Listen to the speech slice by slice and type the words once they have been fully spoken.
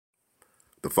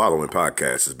The following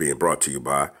podcast is being brought to you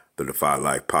by the Defy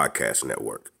Life Podcast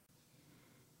Network.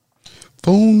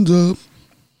 Phones up.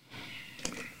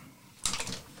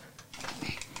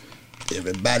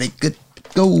 Everybody good to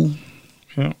go.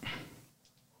 Yeah.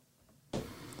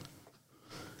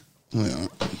 Well,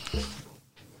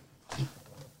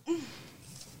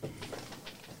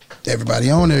 everybody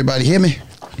on? Everybody hear me?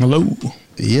 Hello.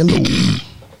 Hello.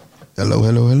 Hello,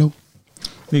 hello, hello.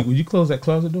 Nick, would you close that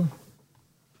closet door?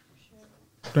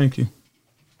 Thank you.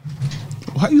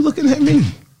 Why are you looking at me?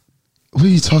 What are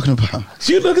you talking about?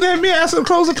 You looking at me? I said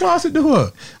close the closet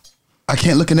door. I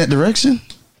can't look in that direction?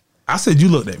 I said you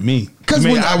looked at me. Because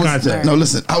when I was contact. no,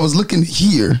 listen, I was looking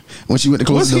here when she went to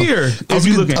close What's the door. here? I was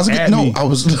If you looking at me. I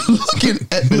was looking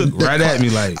at You look right at me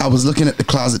like I was looking at the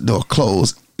closet door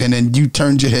closed, and then you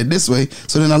turned your head this way.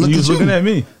 So then I looked you at was you. looking at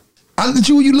me. I looked at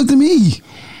you. You looked at me.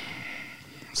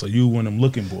 So you one of them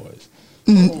looking boys.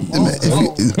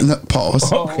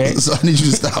 Pause. Okay. So I need you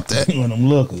to stop that. You one of them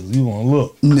lookers. You want to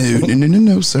look.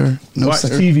 No, sir. No, Watch sir.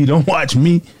 TV. Don't watch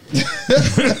me.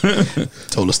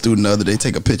 Told a student the other day,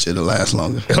 take a picture to last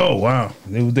longer. Oh wow,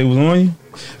 they was on you.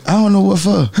 I don't know what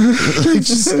for.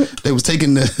 They was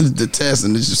taking the test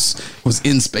and it just was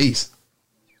in space.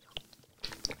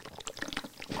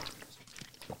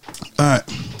 All right,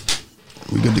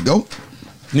 we good to go?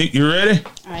 Nick, you ready?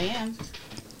 I am.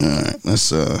 All right,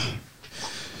 let's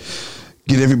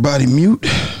get everybody mute.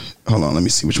 Hold on, let me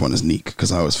see which one is Neek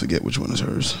because I always forget which one is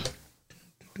hers.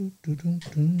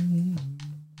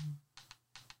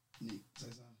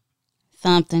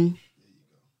 Something.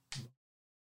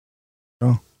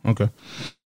 Oh, okay.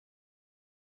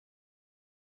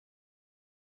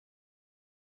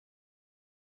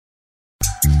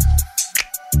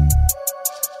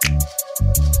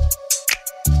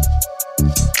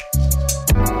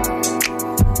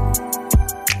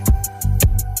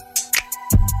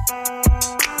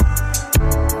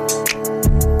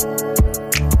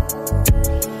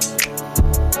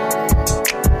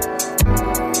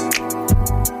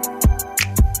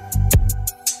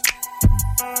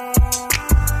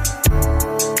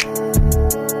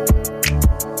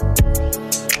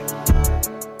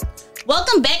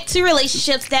 Welcome back to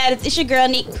Relationship Status. It's your girl,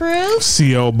 Nick Cruz.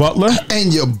 C.O. Butler.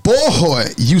 And your boy,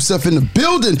 Yusuf in the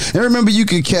building. And remember, you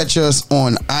can catch us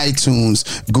on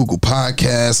iTunes, Google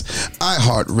Podcasts,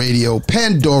 iHeartRadio,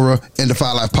 Pandora, and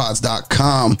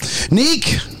DefyLifePods.com.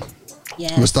 Neek,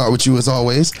 Yes. we'll start with you as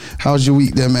always. How's your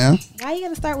week there, man? Why you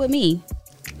gotta start with me?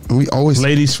 We always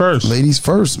Ladies first. ladies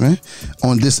first, man.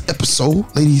 On this episode,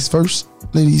 ladies first.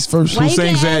 Ladies first. Why Who you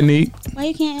sings can't that, Nick? Why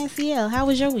you can't ask CL? How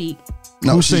was your week?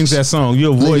 No, Who sings that song?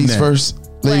 You avoiding Ladies that. first.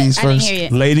 Ladies What? I didn't first. hear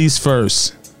you. Ladies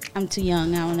first. I'm too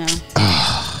young. I don't know.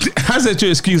 How's that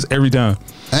your excuse every time?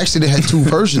 Actually, they had two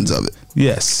versions of it.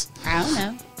 Yes. I don't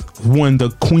know. One, the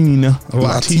Queen Latifah.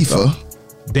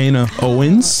 Latifah. Dana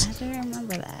Owens. I should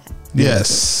remember that.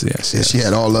 Yes. Yeah, she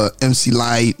had all the MC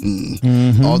Light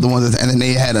and all the ones, and then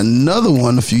they had another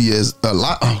one a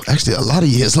lot of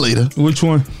years later. Which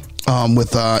one?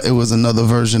 With it was another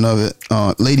version of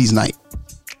it, Ladies Night,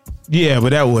 Yeah, but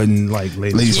that wasn't like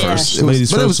ladies Yeah. first. it was,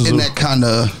 Ladies but it first was in was that kind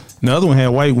of the other one had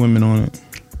white women on it.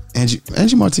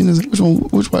 Angie Martinez.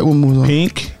 Which white woman was on?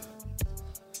 Pink.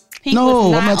 Pink No,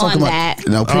 was not I'm not talking on about that.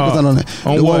 No, Pink was not on that.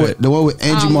 On the what? one with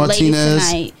Angie Ladies Martinez.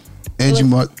 Tonight. Angie It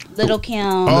was Martinez. Little Kim.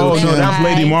 Oh Kim. no, that's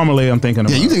Lady Marmalade. I'm thinking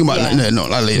about. Yeah, you think about Yeah. no,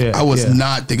 not Lady. Yeah, I was yeah.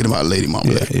 not thinking about Lady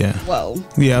Marmalade. Yeah. Whoa.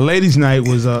 Yeah, Ladies Night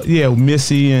was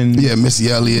Missy and Yeah,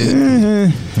 Missy Elliott.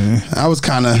 I was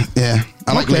kind of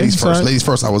I like Okay, Ladies First. so- Ladies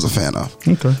First, I was a fan of.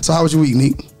 Okay. So how was your week,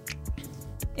 Neek?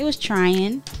 It was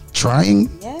trying. Trying?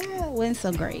 Yeah, it wasn't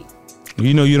so great.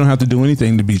 You know you don't have to do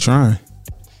anything to be trying.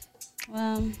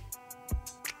 Well,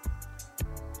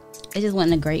 it just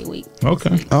wasn't a great week.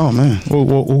 Okay. Oh man,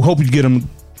 We'll hope you get them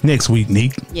next week,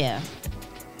 Nick. Yeah.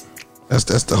 that's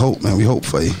the hope, man. We hope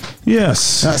for you. Yes.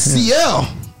 CL.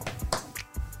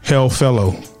 Hell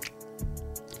fellow.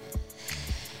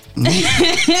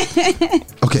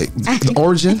 Okay, the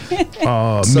origin.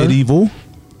 Sir? Medieval.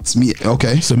 It's me.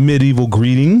 Okay, It's a medieval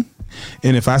greeting.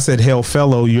 And if I said hell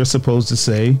fellow, you're supposed to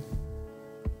say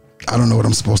I don't know what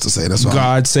I'm supposed to say. That's why.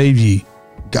 God save ye.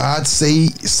 God say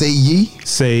ye.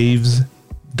 Saves.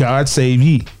 God save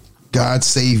ye. God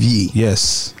save ye.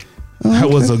 Yes. That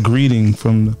was a greeting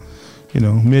from,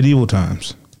 medieval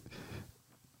times.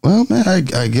 Well, man,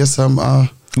 I guess I'm.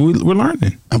 We're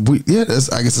learning. I guess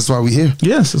that's why we're here.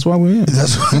 Yes, that's why we're here.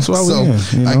 That's why so, we're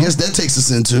here. I guess that takes us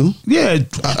into Yeah,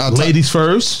 ladies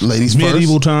first. Ladies first.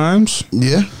 Medieval times.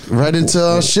 right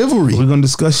into chivalry. We're gonna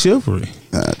discuss chivalry.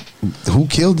 Who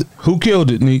killed it? Who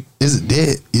killed it, Nick? Is it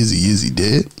dead? Is he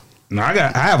dead? No, I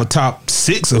have a top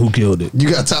 6 of who killed it. You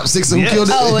got top 6 of who Yes. killed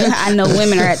it? Oh, I know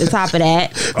women are at the top of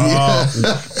that.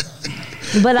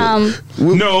 But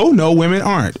No, women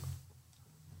aren't.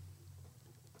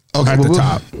 Okay, At the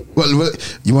top. Well,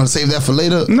 you want to save that for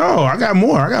later? No, I got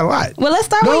more. I got a lot. well, let's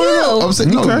start with you. I'm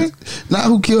saying Okay. no. Not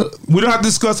who killed. We don't have to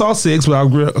discuss all 6, but I'll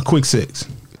give a quick 6.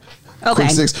 Okay,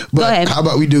 Quick 6. go But ahead. how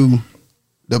about we do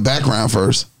the background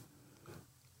first,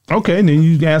 Okay, and then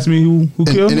you ask me who and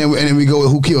killed it. then we go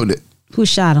with who killed it. Who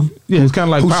shot him? Yeah, it's kind of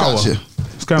like Who Power. shot you?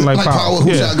 It's kind of like Power. Who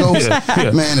Yeah, shot goes?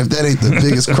 yeah. Man, if that ain't the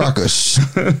biggest crock of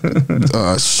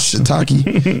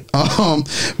shiitake.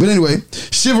 But anyway,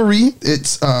 chivalry.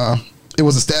 It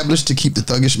was established to keep the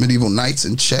thuggish medieval knights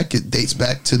in check. It dates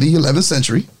back to the 11th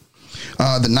century.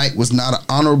 The knight was not an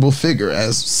honorable figure,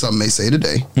 as some may say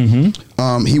today.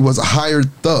 Mm-hmm. He was a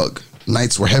hired thug.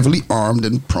 Knights were heavily armed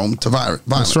and prone to violence.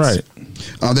 That's right.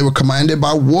 They were commanded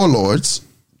by warlords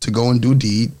to go and do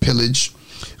deed, pillage,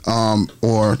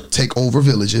 or take over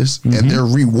villages. Mm-hmm. And their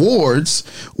rewards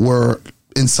were,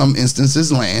 in some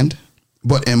instances, land.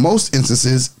 But in most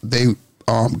instances, they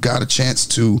got a chance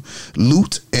to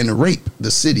loot and rape the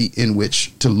city in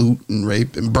which to loot and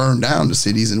rape and burn down the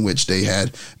cities in which they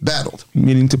had battled.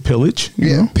 Meaning to pillage.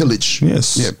 you know? Pillage.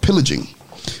 Yes. Yeah, pillaging.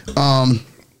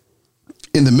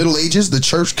 In the Middle Ages, the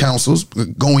church councils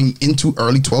going into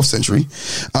early 12th century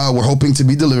were hoping to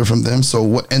be delivered from them. So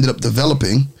what ended up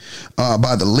developing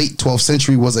by the late 12th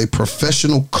century was a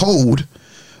professional code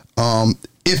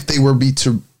if they were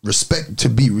to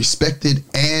be respected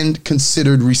and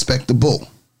considered respectable.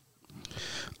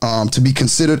 To be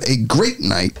considered a great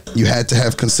knight, you had to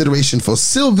have consideration for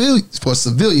civilians,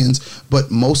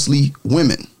 but mostly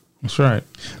women. That's right.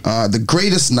 The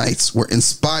greatest knights were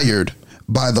inspired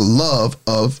by the love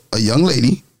of a young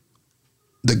lady,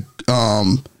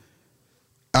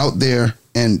 out there,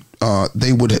 and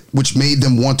which made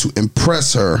them want to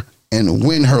impress her and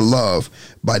win her love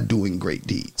by doing great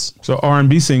deeds. So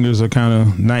R&B singers are kind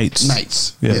of knights.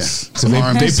 Knights, Yes. yeah. So they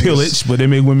R&B singers. pillage, but they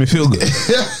make women feel good.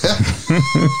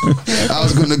 I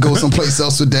was going to go someplace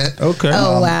else with that. Okay.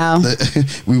 Oh wow.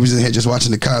 We was in here just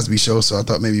watching the Cosby Show, so I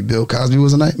thought maybe Bill Cosby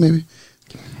was a knight, maybe.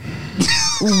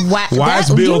 Why is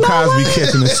Bill Cosby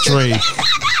catching a stray?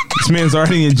 This man's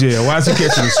already in jail. Why is he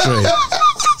catching a stray?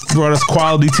 He brought us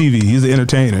quality TV. He's an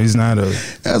entertainer. He's not a...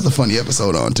 That's a funny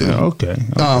episode on too. Okay.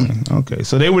 Okay.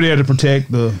 So they were there to protect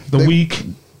the weak.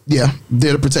 Yeah,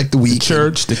 there to protect the weak,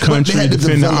 church, the But country, they had to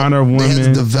defend the honor of They had to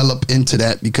women. develop into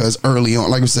that because early on,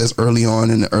 like it says, early on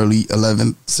in the early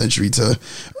 11th century to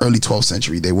early 12th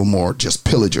century, they were more just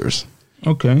pillagers.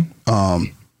 Okay.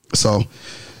 So,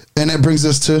 and that brings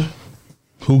us to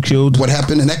Who killed? what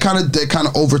happened, and that kind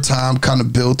of over time kind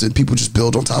of built, and people just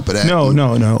build on top of that.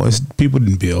 No. It's, people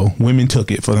didn't build. Women took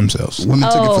it for themselves. Women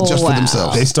took it for wow.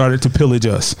 themselves. They started to pillage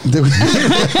us.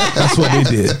 That's what they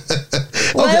did.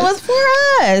 Well, Okay. it was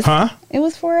for us. Huh? It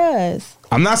was for us.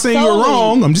 I'm not saying you're Solely.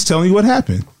 wrong. I'm just telling you what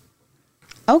happened.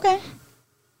 Okay,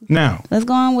 Now, let's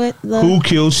go on with the who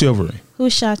killed chivalry? who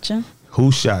shot you.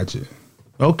 Who shot you?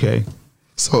 Okay.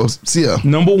 So, Sia,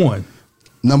 Number one.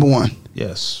 number one.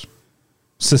 Yes.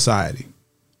 Society.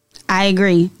 I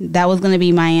agree. That was going to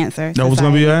be my answer. That was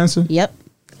going to be your answer? Yep.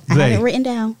 I They. have it written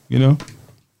down. You know?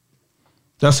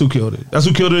 That's who killed it. That's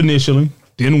who killed it initially.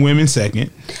 Then women second.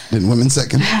 Then women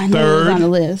second. I knew it was Third. on the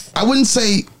list. I wouldn't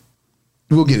say.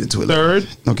 We'll get into it. later.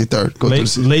 Third. Okay, third. Go through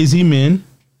the. Lazy men.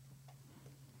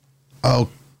 Oh,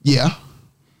 yeah.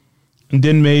 And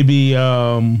then maybe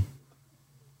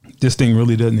this thing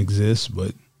really doesn't exist,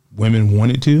 but women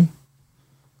wanted to.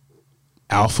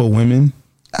 Alpha women.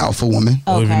 Alpha woman.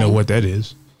 I don't even Okay. know what that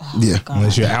is. Yeah.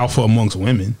 Unless you're alpha amongst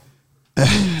women.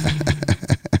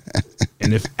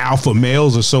 And if alpha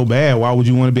males are so bad, why would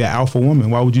you want to be an alpha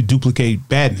woman? Why would you duplicate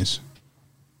badness?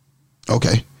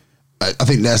 Okay. I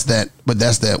think that's that, but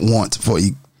that's that want for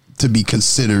you to be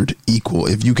considered equal.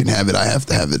 If you can have it, I have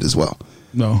to have it as well.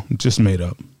 No, just made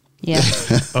up. Yeah.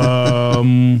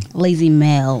 Lazy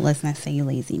male. Let's not say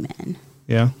lazy men.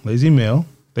 Yeah, lazy male.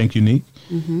 Thank you, Neek.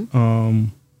 Mm-hmm.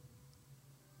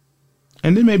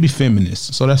 And then maybe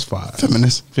feminists. So that's 5.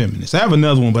 Feminists. Feminists. I have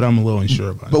another one, but I'm a little unsure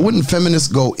about But it. wouldn't feminists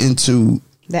go into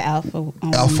The alpha.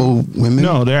 alpha women?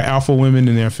 No, they're alpha women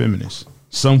and they're feminists.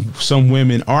 Some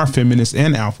women are feminists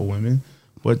and alpha women,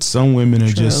 but some women are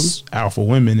True. just alpha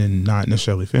women and not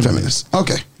necessarily feminists. Feminists.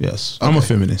 Okay. Yes, I'm a Okay.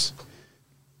 feminist.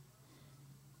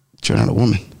 You're not a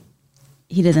woman.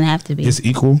 He doesn't have to be. It's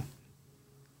equal,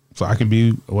 so I can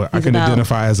be. Well, I It's can about-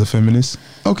 identify as a feminist.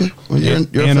 Okay. Well, you're, And-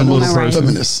 you're and a a little feminist. person.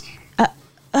 Feminist.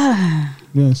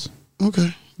 Yes,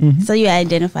 Okay. So you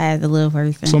identify as a little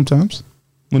person. sometimes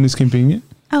when it's convenient.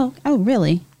 Oh,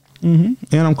 really? And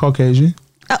I'm Caucasian.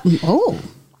 Oh.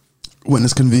 When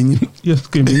it's convenient. Yes,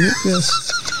 convenient. Yes.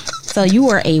 So you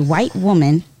were a white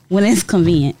woman when it's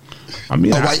convenient. I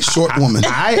mean, A white short woman.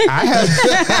 I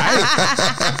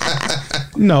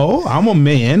have. No, I'm a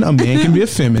man. A man can be a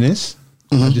feminist.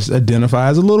 I just identify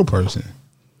as a little person.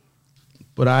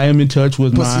 But I am in touch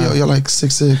with But my. see, you're like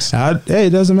 6'6". Hey,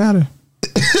 it doesn't matter.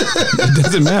 It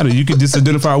doesn't matter. You can just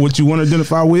identify what you want to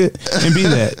identify with and be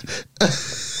that.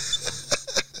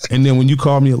 And then when you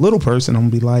call me a little person, I'm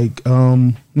gonna be like,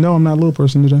 no, I'm not a little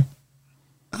person today.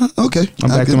 Okay. I'm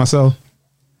back to myself.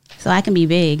 So I can be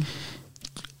big.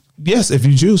 Yes, if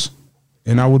you choose.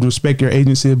 And I would respect your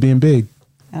agency of being big.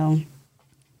 Oh.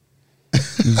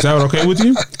 Is that okay with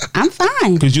you? I'm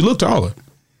fine. Because you look taller.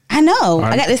 I know.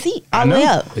 I got the seat all the way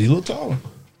up. You look taller.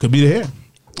 Could be the hair.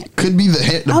 Could be the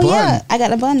head, the Oh bun. yeah, I got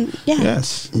the bun. Yeah.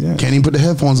 Yes. Yeah. Can't even put the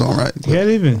headphones on, right? Can't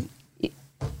even.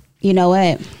 You know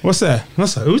what? What's that?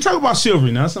 We talk about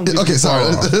chivalry now. Something Okay,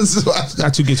 sorry. This is why-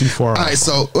 Not to get too far. All right,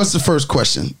 so what's the first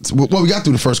question? Well, we got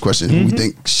through the first question. Who we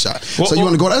think shot? Well, so you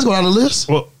want to go? Let's go down the list.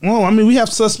 Well, I mean, we have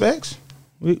suspects.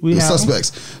 We have them.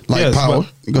 Suspects like Yes, power.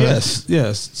 but- Go ahead.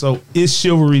 Yes. So is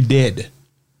chivalry dead,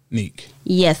 Neek?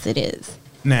 Yes, it is.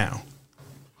 Now,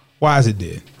 why is it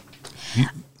dead?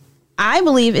 I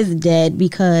believe it's dead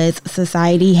because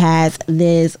society has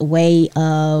this way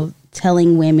of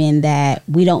telling women that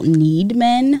we don't need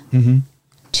men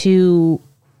to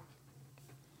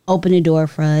open the door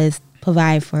for us,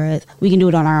 provide for us. We can do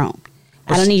it on our own.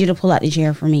 I don't need you to pull out the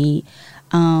chair for me.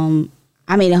 I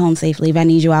made it home safely. If I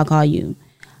need you, I'll call you.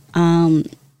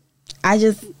 I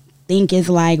just think it's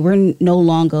like we're no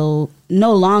longer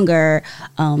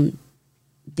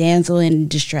damsel in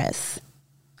distress.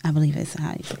 I believe it's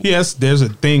how you say it. Yes, there's a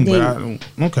thing, but I don't.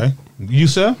 Okay, you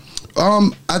sir?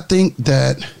 I think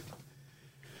that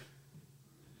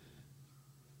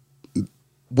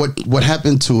what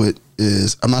happened to it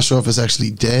is I'm not sure if it's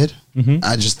actually dead.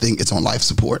 I just think it's on life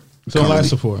support. So life currently.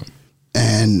 support.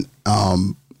 And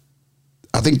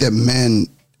I think that men,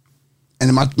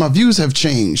 and my views have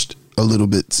changed a little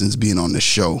bit since being on this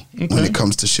show when it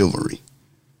comes to chivalry.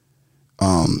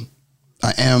 I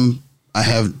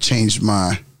have changed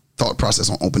my thought process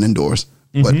on opening doors,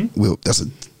 but that's a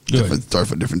different story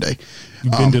for a different day.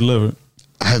 You've been delivered.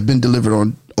 I have been delivered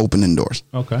on opening doors.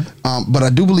 Okay. But I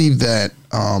do believe that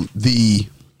the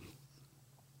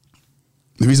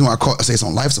reason why I say it's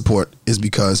on life support is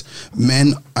because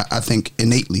men, I think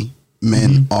innately,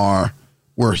 men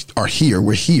we're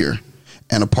here,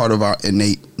 and a part of our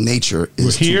innate nature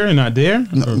is We're here and not there.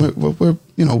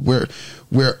 No,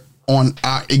 we're on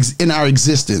in our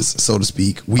existence, so to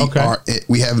speak. We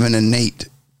have an innate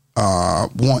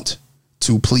want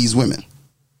to please women.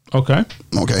 Okay.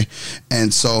 Okay.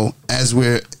 And so as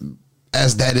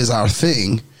that is our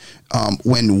thing,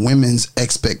 when some women's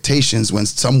expectations, or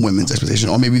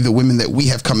maybe the women that we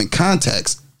have come in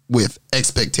contact with,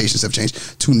 expectations have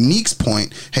changed. To Neek's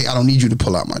point, hey, I don't need you to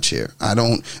pull out my chair. I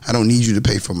don't need you to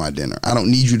pay for my dinner. I don't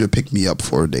need you to pick me up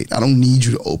for a date. I don't need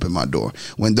you to open my door.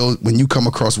 When you come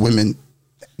across women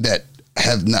that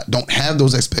don't have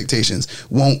those expectations,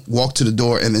 won't walk to the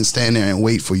door and then stand there and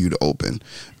wait for you to open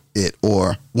it,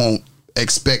 or won't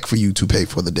expect for you to pay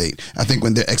for the date. I think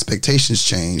when their expectations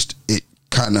changed, it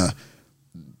kind of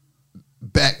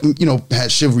had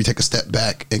chivalry take a step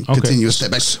back and continue a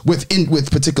step back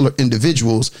with particular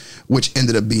individuals, which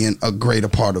ended up being a greater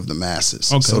part of the masses,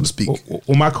 so to speak.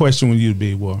 Well, my question would you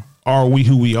be, are we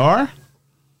who we are,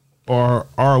 or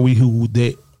are we who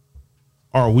they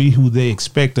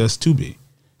expect us to be?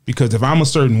 Because if I'm a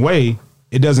certain way,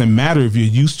 it doesn't matter if you're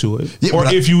used to it, or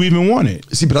if you even want it.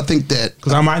 See, but I think that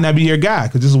because I might not be your guy,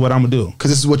 because this is what I'm gonna do.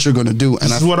 Because this is what you're gonna do, and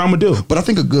this is what I'm gonna do. But I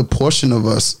think a good portion of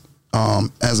us,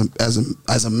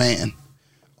 as a man,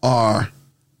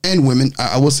 and women.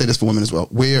 I will say this for women as well.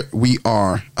 Where we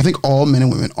are, I think all men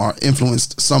and women are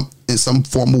influenced in some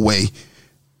formal way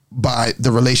by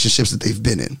the relationships that they've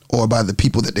been in, or by the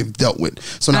people that they've dealt with.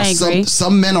 So now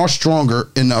some men are stronger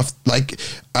enough, like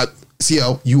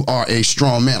CL, you are a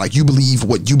strong man. Like, you believe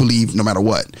what you believe no matter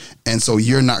what. And so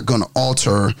you're not going to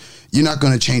alter, you're not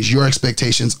going to change your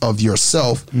expectations of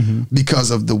yourself because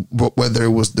of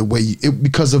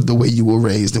because of the way you were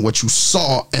raised and what you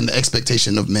saw and the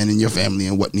expectation of men in your family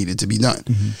and what needed to be done.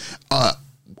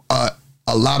 A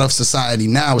lot of society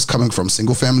now is coming from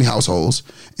single family households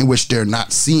in which they're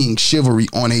not seeing chivalry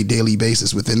on a daily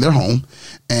basis within their home.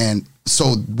 And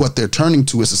so what they're turning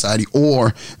to is society,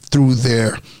 or through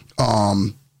their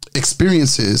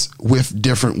experiences with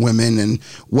different women and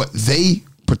what they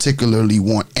particularly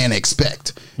want and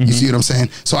expect. You see what I'm saying?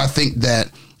 So I think that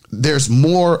there's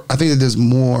more,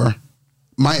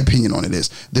 my opinion on it is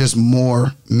there's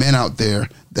more men out there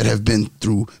that have been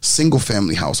through single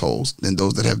family households than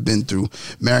those that have been through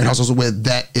married households where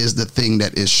that is the thing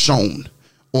that is shown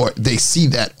or they see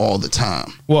that all the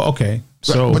time. Well, okay.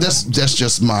 So, but that's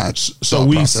just my so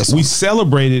we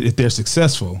celebrate it if they're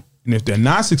successful, and if they're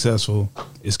not successful,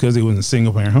 it's because they was in a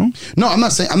single parent home. No, I'm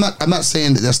not saying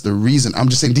that that's the reason. I'm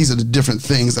just saying these are the different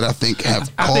things that I think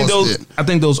have caused it. I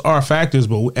think those are factors,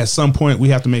 but at some point we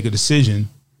have to make a decision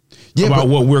about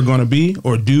what we're going to be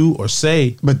or do or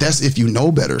say. But that's if you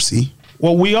know better. See.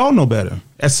 Well, we all know better.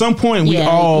 At some point, we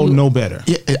all know better.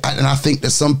 Yeah, and I think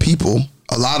that some people,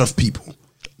 a lot of people,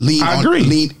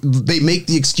 they make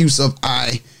the excuse of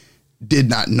I did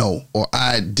not know, or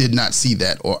I did not see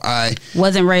that, or I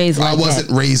wasn't raised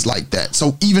like that.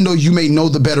 So even though you may know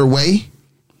the better way,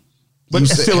 but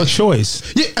it's still a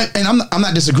choice. Yeah, and I'm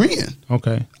not disagreeing.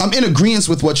 Okay, I'm in agreement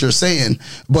with what you're saying.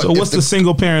 But so what's the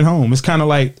single parent home? It's kind of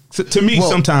like to me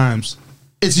sometimes.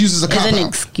 It's used as a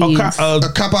cop out.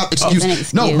 A cop out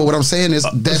excuse. No, but what I'm saying is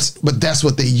that's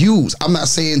what they use. I'm not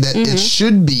saying that it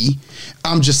should be.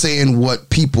 I'm just saying what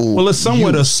people. Well, it's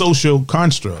somewhat a social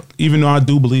construct. Even though I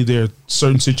do believe there are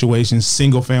certain situations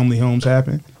single family homes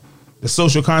happen, the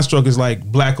social construct is like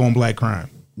black on black crime.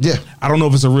 Yeah, I don't know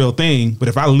if it's a real thing, but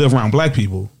if I live around black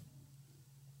people,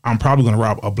 I'm probably going to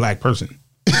rob a black person.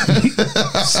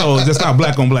 So that's not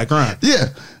black on black crime. Yeah,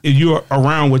 if you're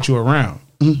around what you're around.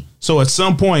 Mm-hmm. So at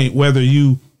some point, whether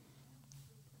you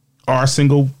are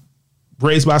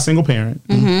raised by a single parent,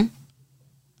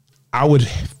 I would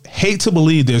hate to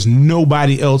believe there's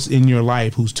nobody else in your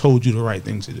life who's told you the right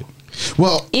thing to do.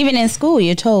 Well, even in school,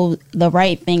 you're told the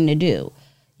right thing to do.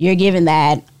 You're given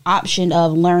that option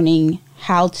of learning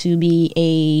how to be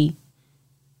a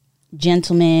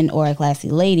gentleman or a classy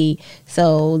lady.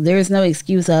 So there's no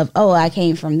excuse of, oh, I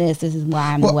came from this. This is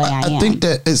why I'm the way I am. I think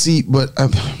that, but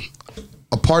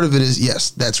a part of it is,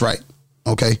 yes, that's right.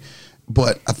 Okay.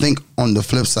 But I think on the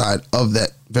flip side of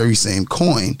that very same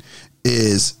coin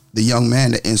is the young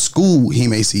man that in school, he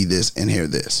may see this and hear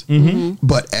this. Mm-hmm.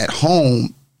 But at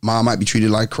home, mom might be treated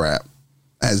like crap,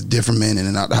 as different men in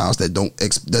and out the house that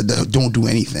don't do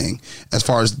anything as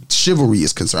far as chivalry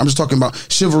is concerned. I'm just talking about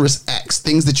chivalrous acts,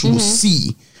 things that you will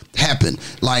see happen,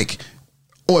 like,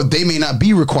 or they may not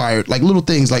be required, like little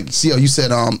things like, see how you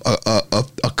said a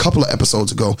couple of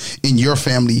episodes ago, in your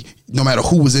family, no matter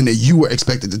who was in there, you were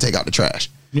expected to take out the trash.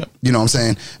 Yep. You know what I'm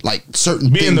saying? Like certain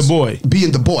being things,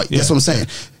 being the boy. Yeah. That's what I'm saying.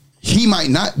 He might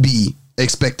not be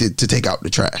expected to take out the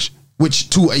trash, which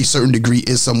to a certain degree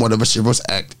is somewhat of a chivalrous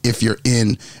act. If you're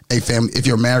in a family, if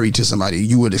you're married to somebody,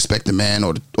 you would expect the man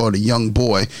or the young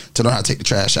boy to know how to take the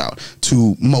trash out,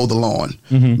 to mow the lawn.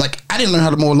 Mm-hmm. Like I didn't learn how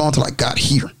to mow a lawn until I got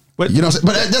here. But you know what I'm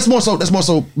saying? But that's more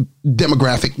so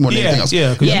demographic more than anything else.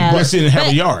 Yeah, because you rest in and have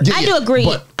a yard. I do agree.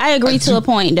 I agree to a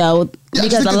point though,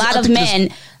 because a lot of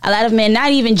men,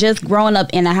 not even just growing up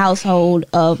in a household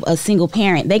of a single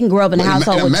parent, they can grow up in a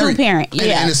household with two parents.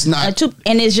 Yeah, and it's not,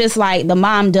 and it's just like the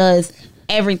mom does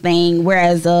everything,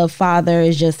 whereas the father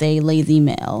is just a lazy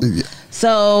male. Yeah.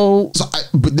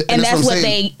 And that's what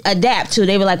they adapt to.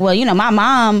 They were like, well, my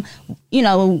mom,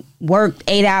 worked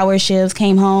 8-hour shifts,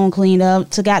 came home, cleaned up,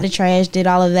 took out the trash, did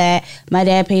all of that. My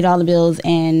dad paid all the bills,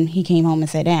 and he came home and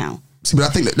sat down. See, but I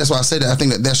think that's why I said that. I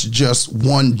think that's just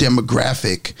one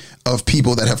demographic of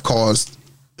people that have caused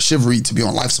chivalry to be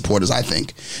on life support, as I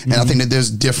think. And I think that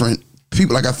there's different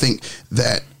people. Like I think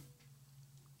that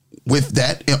with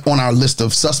that on our list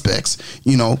of suspects,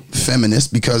 feminists,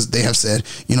 because they have said,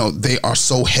 they are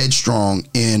so headstrong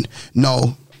in,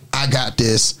 no, I got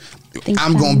this.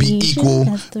 I'm going to be equal,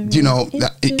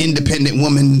 independent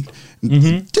woman,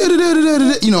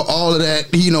 all of that,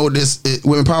 this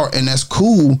women power, and that's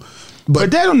cool.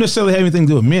 But that don't necessarily have anything to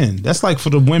do with men. That's like for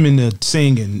the women to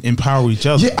sing and empower each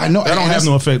other. Yeah, I know. That don't have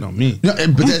no effect on me. No,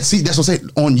 but that's what I'm saying,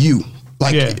 on you.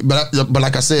 Like, yeah. But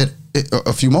like I said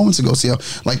a few moments ago,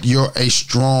 like you're a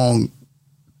strong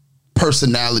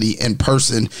personality and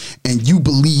person, and you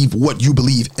believe what you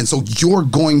believe, and so you're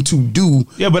going to do.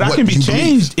 Yeah, but I can be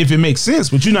changed if it makes sense.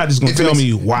 But you're not just going to tell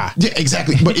me why. Yeah,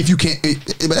 exactly. But if you can't,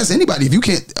 but that's anybody. If you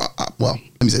can't, well,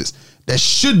 let me say this. That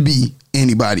should be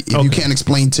anybody. If you can't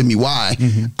explain to me why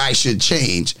I should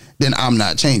change, then I'm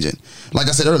not changing. Like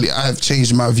I said earlier, I have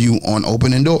changed my view on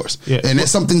opening doors, and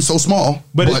it's something so small,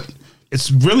 but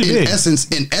it's really big. In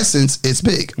essence, it's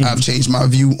big. I've changed my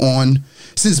view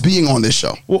since being on this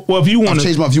show. Well, if you want to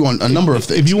change my view on a number of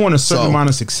things. If you want a certain amount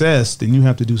of success, then you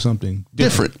have to do something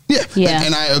different. Yeah.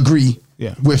 And I agree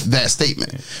with that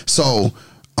statement. So,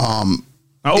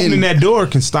 opening that door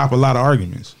can stop a lot of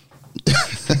arguments.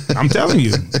 I'm telling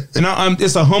you. And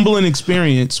it's a humbling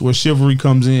experience where chivalry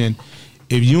comes in.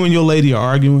 If you and your lady are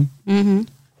arguing,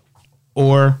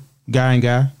 or guy and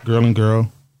guy, girl and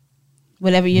girl,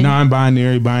 Whatever you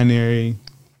non-binary, binary.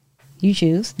 you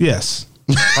choose. Yes,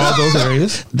 all those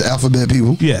areas. The alphabet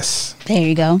people. Yes. There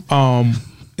you go.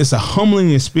 It's a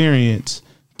humbling experience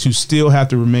to still have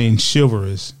to remain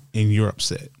chivalrous and you're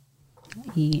upset.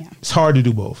 Yeah. It's hard to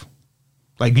do both.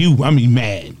 Like you, I mean,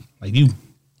 mad. Like you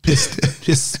pissed,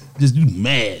 just you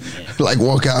mad, man. Like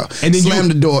walk out, And then slam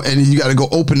the door, and then you got to go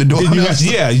open the door. Then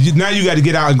now you got to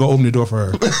get out and go open the door for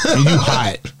her, and you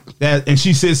hide that, and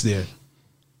she sits there.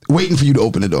 Waiting for you to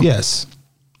open the door. Yes,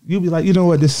 you'll be like, you know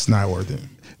what, this is not worth it.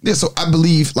 Yeah, so I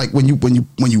believe like when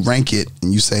you rank it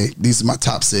and you say these are my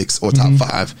top 6 or top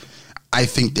 5, I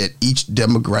think that each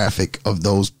demographic of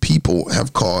those people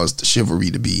have caused chivalry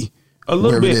to be A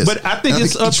little wherever it bit, is. but I think And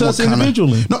it's up each to us one kinda-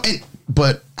 individually.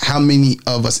 But how many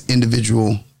of us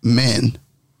individual men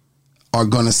are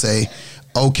gonna say,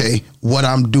 okay, what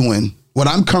I'm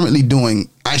currently doing,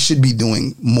 I should be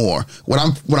doing more. What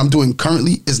I'm doing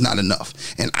currently is not enough,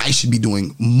 and I should be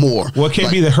doing more. Well, it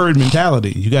can't be the herd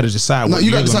mentality. You got to decide. No, what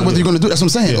you got to decide what do. you're going to do. That's what I'm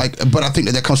saying. Yeah. Like, but I think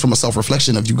that comes from a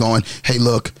self-reflection of you going, "Hey,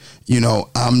 look,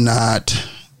 I'm not.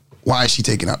 Why is she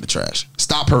taking out the trash?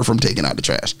 Stop her from taking out the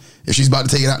trash. If she's about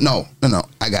to take it out, no,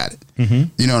 I got it.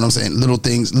 You know what I'm saying? Little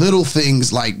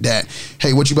things like that.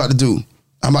 Hey, what you about to do?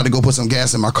 I'm about to go put some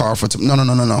gas in my car for. No.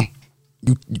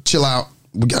 You chill out.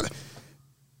 We got it.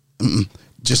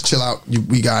 Just chill out.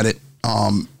 We got it.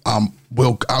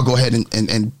 I'll go ahead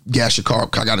and gas your car.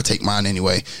 I got to take mine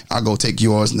anyway. I'll go take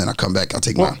yours, and then I'll come back. I'll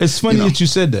take mine. It's funny that you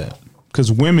said that,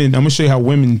 because women. I'm gonna show you how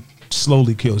women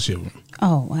slowly kill chivalry.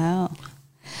 Oh wow.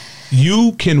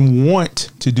 You can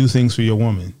want to do things for your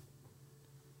woman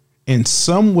in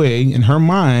some way in her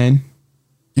mind.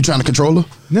 You trying to control her?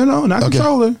 No, not Okay.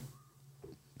 control her.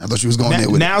 I thought she was going there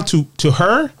with Now to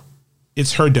her,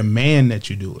 it's her demand that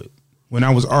you do it. When I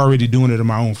was already doing it of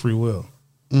my own free will.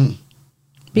 She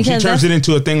Because turns that's- it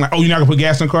into a thing like, oh, you're not gonna put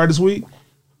gas in the car this week?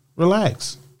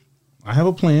 Relax. I have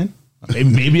a plan.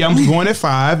 Maybe I'm going at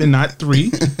 5 and not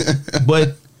 3.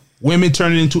 But women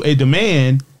turn it into a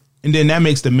demand, and then that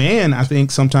makes the man, I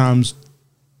think, sometimes.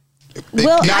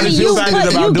 well, Not I mean, as you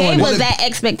excited about doing gave it. us that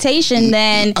expectation.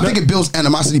 Then I think it builds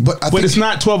animosity, but I But think it's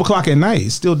not 12 o'clock at night.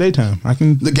 It's still daytime. I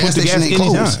can The gas put station ain't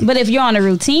anytime. closed. but if you're on a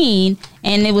routine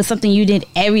and it was something you did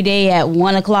every day at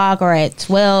 1 o'clock or at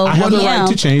 12 I have the p.m. right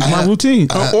to change my routine.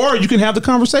 Or you can have the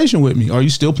conversation with me. Are you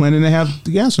still planning to have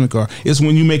the gas in the car? It's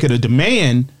when you make it a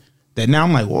demand that now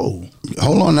I'm like, whoa,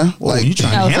 hold on now. whoa, Like you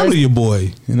trying No, to so handle it's your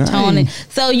boy. You know, tone and,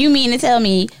 so you mean to tell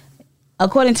me,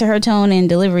 according to her tone and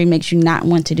delivery, makes you not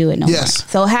want to do it no Yes. more?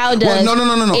 So how does no.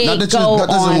 it Not that go that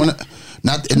doesn't on? want to.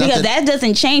 Not Because that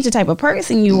doesn't change the type of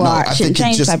person you are. I Shouldn't think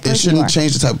change the type of it person you shouldn't are.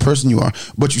 change the type of person you are.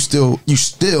 But you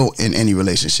still in any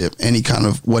relationship, any kind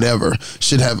of whatever,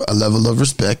 should have a level of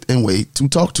respect and way to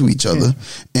talk to each other,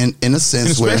 in a and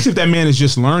sense where especially if that man is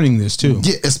just learning this too.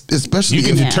 yeah, especially You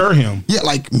can if- deter him. Yeah,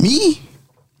 like me,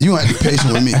 you gonna have to be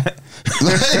patient with me.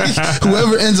 Like,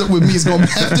 whoever ends up with me is gonna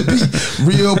have to be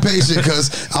real patient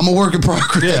because I'm a work in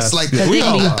progress. Yes. Like Yeah, Because we they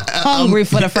all be are. hungry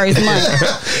for the first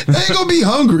month. they ain't gonna be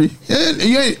hungry.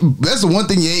 That's the one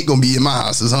thing you ain't gonna be in my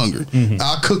house is hungry.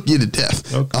 I'll cook you to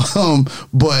death. Okay.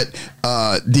 But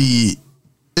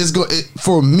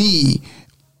for me,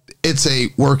 it's a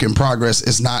work in progress.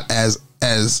 It's not as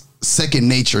second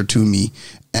nature to me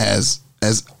as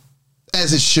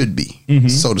it should be,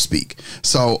 so to speak.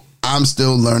 So I'm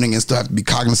still learning and still have to be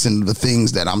cognizant of the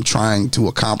things that I'm trying to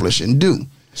accomplish and do.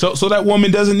 So that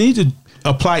woman doesn't need to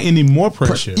apply any more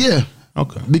pressure. Yeah.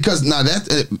 Okay. Because now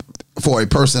that for a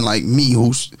person like me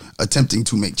who's attempting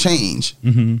to make change,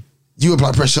 you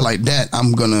apply pressure like that,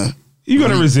 You're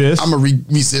gonna resist. I'm gonna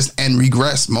resist and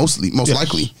regress most Yes.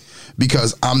 likely,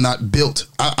 because I'm not built.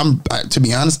 To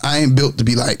be honest, I ain't built to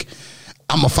be like,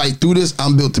 I'm gonna fight through this.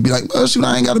 I'm built to be like, well, shoot,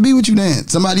 I ain't got to be with you then.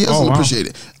 Somebody else Oh, will wow. appreciate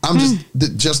it. I'm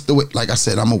just the way. Like I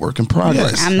said, I'm a work in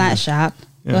progress. I'm not shocked.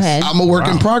 Go ahead. I'm a work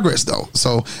in Wow. progress though,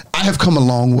 so I have come a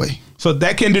long way. So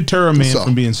that can deter a man So-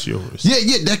 from being chivalrous. Yeah,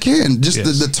 that can. Just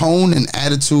Yes. the tone and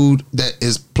attitude that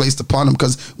is placed upon them.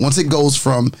 Because once it goes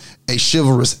from a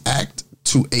chivalrous act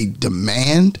to a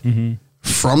demand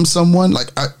from someone, like,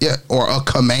 or a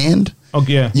command. Oh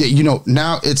yeah. Yeah,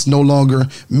 now it's no longer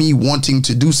me wanting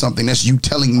to do something. That's you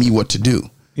telling me what to do.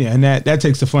 Yeah, and that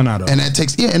takes the fun out of it. And that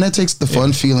takes the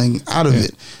fun feeling out of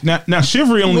it. Now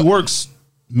chivalry only works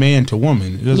man to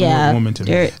woman. It doesn't work woman to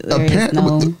man. there is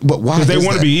no. But why? Because they is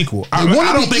want to that? be equal. I They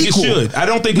wanna don't be think equal. it should. I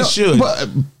don't think it should.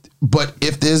 But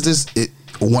if there's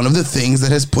one of the things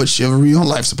that has put chivalry on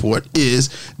life support is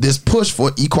this push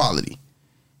for equality.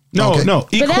 No, Okay. no.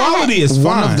 But Equality is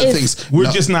one fine. of the things. We're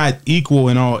No. just not equal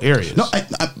in all areas. No,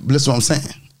 that's what I'm saying.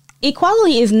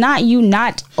 Equality is not you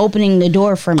not opening the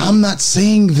door for me. I'm not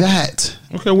saying that.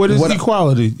 Okay, what is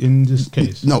equality in this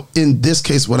case? No, in this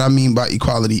case, what I mean by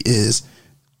equality is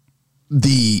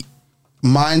the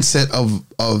mindset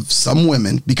of some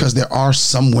women, because there are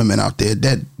some women out there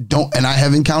that don't, and I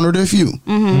have encountered a few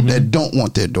that don't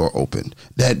want their door opened,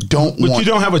 that don't But want.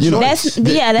 you don't have a choice.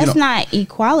 That's not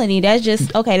equality. That's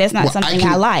just okay. That's not something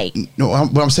I like. No,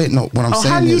 what I'm saying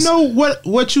How do you is, know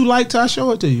what you like till I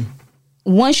show it to you?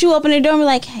 Once you open the door and be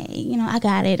like, hey, I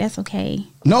got it. That's okay.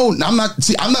 no, I'm not.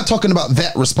 See, I'm not talking about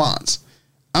that response.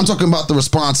 I'm talking about the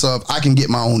response of I can get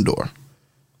my own door,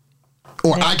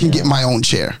 or I can get my own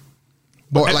chair.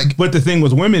 But the thing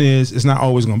with women is, it's not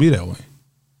always going to be that way.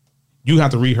 You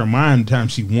have to read her mind the time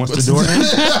she wants the door in and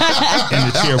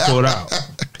the chair pulled out.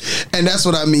 And that's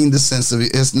what I mean. The sense of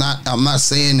it. It's not. I'm not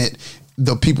saying it.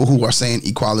 The people who are saying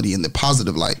equality in the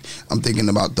positive light, I'm thinking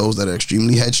about those that are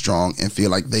extremely headstrong and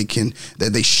feel like that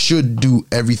they should do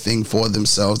everything for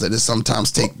themselves. That is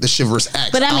sometimes take the chivalrous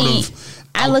acts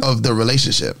out of the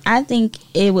relationship. I think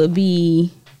it would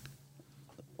be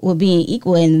being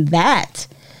equal in that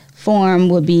form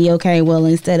would be okay. Well,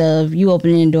 instead of you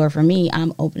opening the door for me,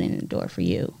 I'm opening the door for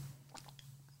you.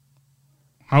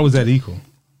 How is that equal?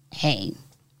 Hey,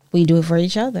 we do it for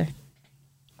each other.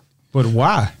 But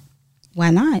why? Why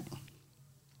not?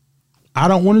 I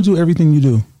don't want to do everything you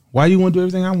do. Why do you want to do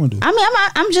everything I want to do? I mean,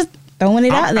 I'm just throwing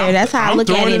it out there. That's how I look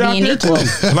at it being equal.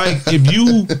 Like if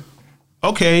you,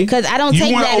 okay, because I don't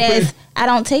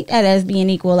take that as being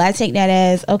equal. I take that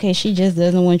as okay. She just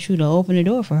doesn't want you to open the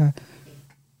door for her.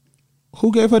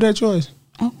 Who gave her that choice?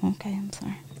 Oh, okay. I'm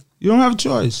sorry. You don't have a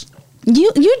choice.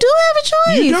 You do have a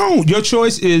choice. You don't. Your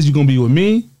choice is you're gonna be with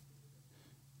me,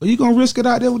 or you gonna risk it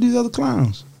out there with these other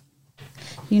clowns.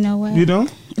 You know what? You know,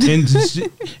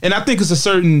 and I think it's a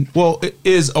certain. Well,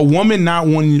 is a woman not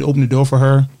wanting you to open the door for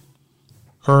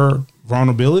her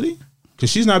vulnerability? Because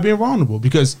she's not being vulnerable.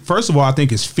 Because first of all, I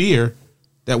think it's fear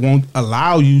that won't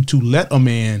allow you to let a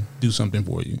man do something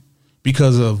for you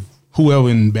because of whoever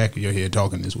in the back of your head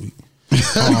talking this week.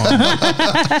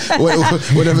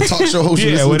 Whatever talk show host.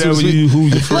 Yeah, who's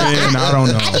your friend? I don't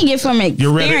know. I can get from experience.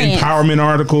 You read an empowerment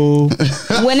article.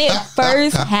 When it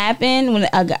first happened,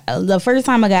 the first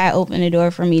time a guy opened the door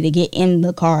for me to get in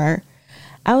the car,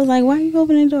 I was like, "Why are you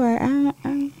opening the door?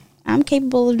 I'm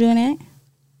capable of doing that."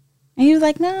 And he was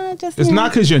like, "No, just." It's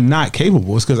not because you're not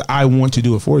capable. It's because I want to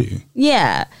do it for you.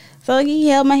 Yeah. So he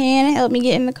held my hand and helped me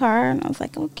get in the car, and I was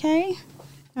like, "Okay,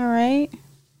 all right."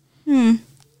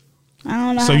 I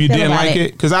don't know. So you didn't like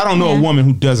it? Because I don't know a woman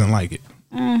who doesn't like it.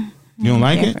 You don't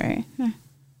like it?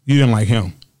 You didn't like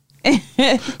him.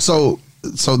 So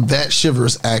that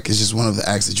chivalrous act is just one of the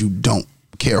acts that you don't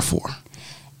care for.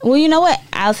 Well, you know what?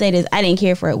 I'll say this: I didn't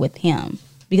care for it with him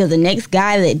because the next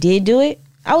guy that did do it,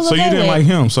 I was. So okay you didn't like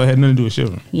him, so it had nothing to do with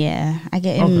chivalry. Yeah, I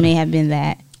guess it may have been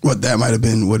that. Well, that might have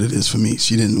been what it is for me.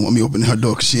 She didn't want me opening her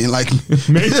door because she didn't like me.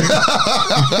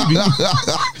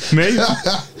 Maybe.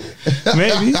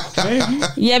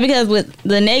 Yeah, because with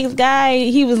the next guy,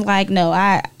 he was like, "No,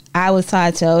 I was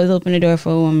taught to always open the door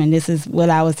for a woman. This is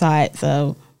what I was taught.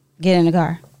 So get in the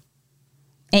car."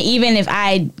 And even if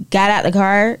I got out the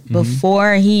car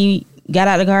before he got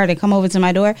out the car to come over to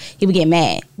my door, he would get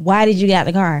mad. Why did you get out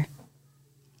the car?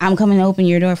 I'm coming to open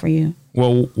your door for you.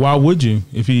 Well, why would you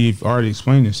if he already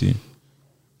explained this to you?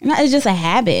 No, it's just a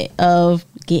habit of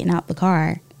getting out the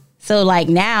car. So like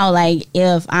now, like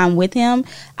if I'm with him,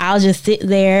 I'll just sit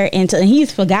there until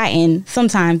he's forgotten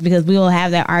sometimes because we will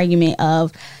have that argument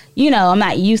of, I'm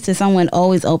not used to someone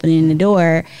always opening the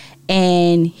door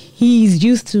and he's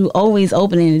used to always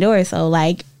opening the door. So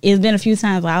like it's been a few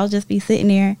times where I'll just be sitting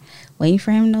there waiting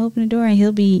for him to open the door and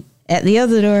he'll be at the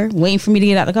other door waiting for me to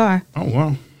get out the car. Oh,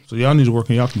 wow. So y'all need to work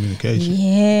on y'all communication.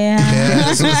 Yeah,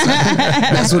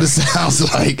 that's what it sounds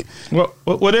like. Well,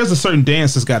 there's a certain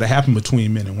dance that's got to happen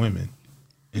between men and women,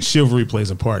 and chivalry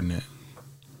plays a part in that.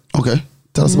 Okay,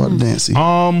 tell us about the dance.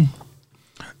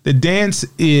 The dance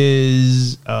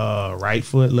is right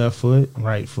foot, left foot,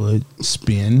 right foot,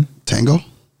 spin, tango,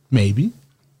 maybe,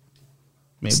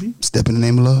 step in the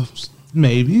name of love.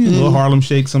 Maybe a little Harlem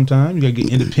Shake sometime. You gotta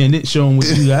get independent, show them what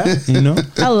you got.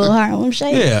 A little Harlem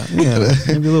Shake. Yeah. Maybe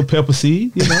a little pepper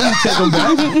seed. Take them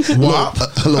back. Wop.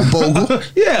 A little bogle.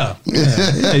 Yeah.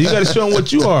 You gotta show them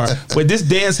what you are. But this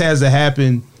dance has to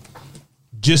happen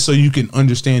just so you can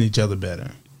understand each other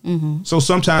better. Mm-hmm. So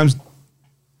sometimes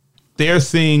there are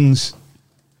things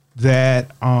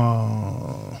that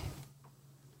I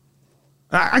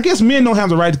guess men don't have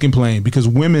the right to complain because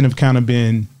women have kind of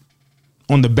been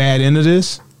on the bad end of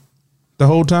this the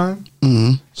whole time.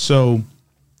 Mm-hmm. So,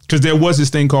 because there was this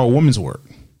thing called women's work.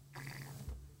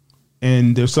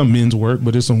 and there's some men's work,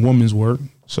 but there's some women's work.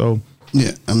 So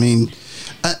Yeah, I mean,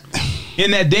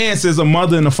 in that dance, there's a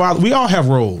mother and a father. We all have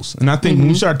roles, and I think when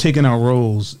we start taking our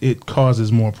roles, it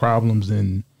causes more problems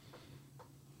than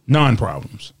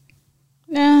non-problems.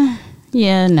 Yeah,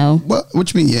 no.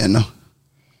 what you mean? Yeah, no.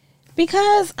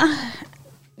 Because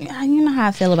you know how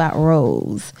I feel about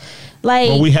roles. Like,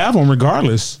 Well, we have them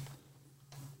regardless.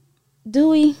 do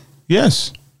we?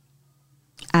 Yes.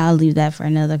 I'll leave that for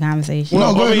another conversation.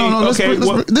 Well, go ahead. No, let's okay. bring this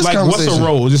like, what's conversation. a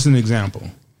role? Just an example.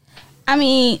 I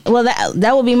mean, well,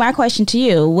 that would be my question to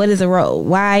you. What is a role?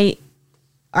 Why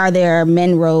are there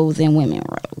men roles and women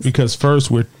roles? Because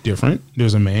first, we're different.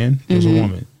 There's a man, there's a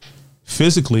woman.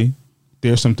 Physically,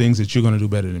 there's some things that you're going to do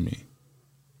better than me.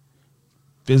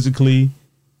 Physically,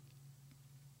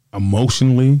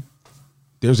 emotionally,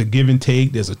 there's a give and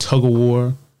take. There's a tug of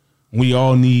war. We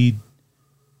all need.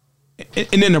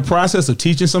 And in the process of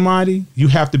teaching somebody, you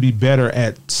have to be better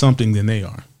at something than they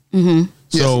are. So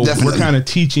Yes, definitely. we're kind of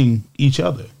teaching each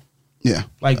other. Yeah,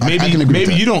 Like I can maybe agree with maybe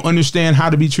that. you don't understand how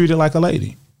to be treated like a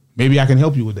lady. Maybe I can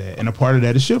help you with that. And a part of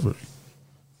that is chivalry.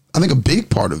 I think a big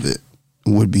part of it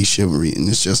would be chivalry, and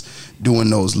it's just doing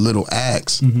those little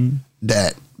acts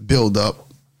that build up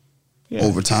Yeah.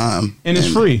 over time, And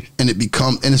it's free. and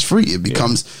it's free. It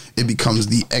becomes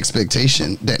the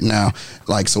expectation that now,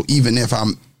 like, so even if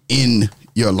I'm in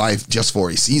your life just for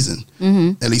a season,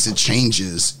 at least it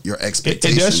changes your It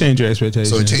expectation. does change your expectations.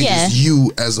 So it changes Yeah.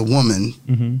 you as a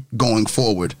woman going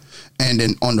forward. And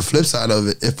then on the flip side of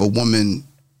it, if a woman,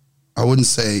 I wouldn't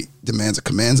say demands or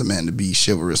commands a man to be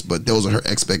chivalrous, but those are her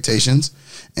expectations.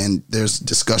 And there's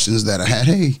discussions that I had.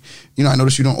 Hey, I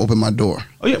noticed you don't open my door.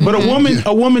 Oh yeah, but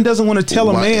a woman doesn't want to tell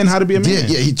a man how to be a man.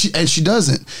 And she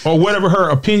doesn't. Or whatever her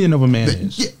opinion of a man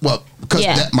is. Yeah, well, because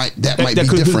Yeah. that might That be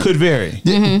could, different. could vary.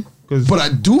 Yeah. 'Cause- But I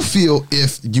do feel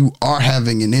if you are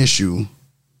having an issue,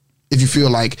 if you feel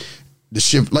like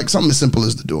like something as simple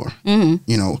as the door, and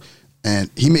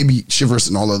he may be chivalrous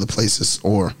in all other places,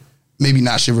 or maybe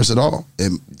not chivalrous at all.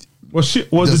 And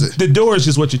the door is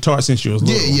just what you're taught since you was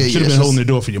little. Yeah, You should have it's been holding just-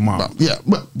 the door for your mom. yeah,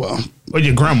 well, Or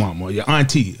your grandmama or your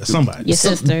auntie or somebody. Your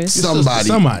sisters.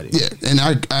 somebody. Yeah, and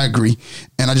I agree.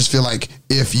 And I just feel like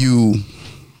if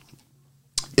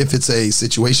it's a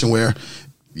situation where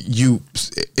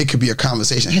it could be a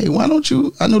conversation. Hey, why don't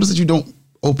you? I noticed that you don't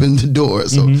open the door.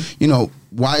 So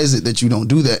why is it that you don't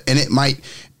do that? And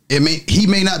he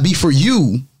may not be for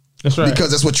you. That's right.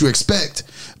 Because that's what you expect.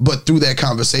 But through that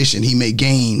conversation, he may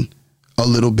gain a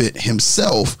little bit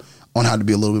himself on how to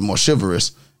be a little bit more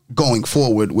chivalrous going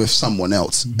forward with someone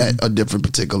else at a different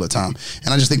particular time.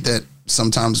 And I just think that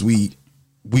sometimes we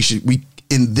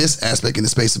in this aspect, in the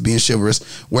space of being chivalrous,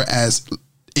 whereas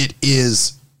it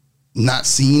is not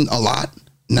seen a lot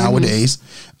nowadays,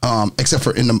 except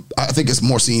for I think it's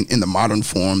more seen in the modern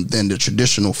form than the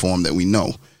traditional form that we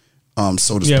know.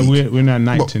 So to speak. Yeah, we're not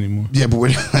knights anymore. Yeah, but we're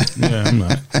Yeah, I'm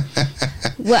not.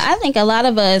 Well, I think a lot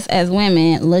of us as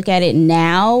women look at it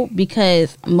now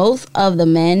because most of the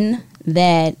men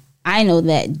that I know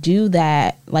that do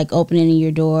that, like opening your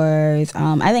doors.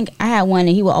 I think I had one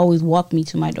and he would always walk me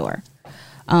to my door.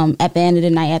 At the end of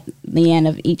the night, at the end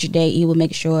of each day, he would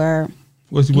make sure.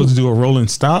 Was he supposed to do a rolling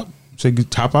stop? Say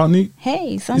top out, Nick? Hey,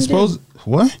 You something. supposed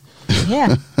what?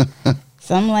 Yeah.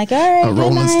 So I'm like, all right, a good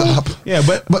rolling night. stop. Yeah,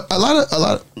 but But a lot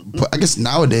of, but I guess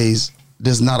nowadays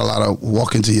there's not a lot of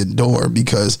walking to your door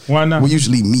because Why not? we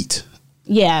usually meet.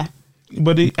 Yeah.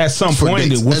 at some For point,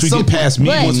 dates. once At we some get past point,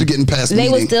 meeting, once we're getting past They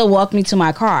meeting, would still walk me to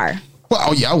my car. well,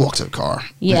 oh yeah, I walk to the car.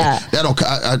 Yeah.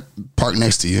 I park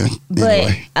next to you. But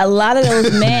Anyway. a lot of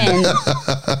those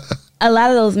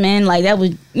men, like that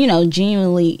was,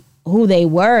 genuinely who they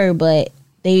were, but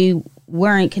they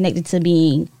weren't connected to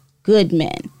being good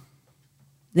men.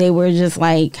 They were just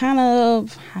like kind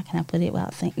of, how can I put it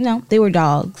without saying, they were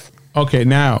dogs. okay,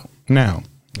 now,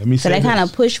 let me So say they kind this.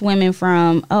 of push women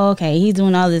from, oh, okay, he's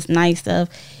doing all this nice stuff.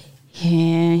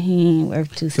 Yeah, he ain't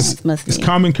worth 2 cents, must Is be.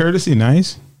 common courtesy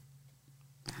nice?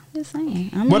 Just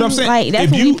saying. I mean, What I'm saying, like, that's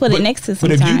if what you we put it next to But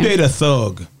sometimes. if you date a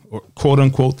thug or quote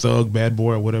unquote thug, bad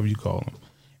boy, or whatever you call him,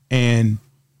 and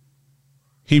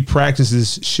he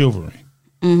practices chivalry,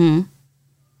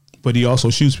 but he also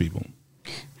shoots people,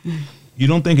 you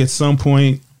don't think at some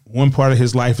point one part of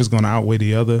his life is going to outweigh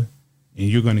the other, and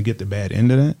you're going to get the bad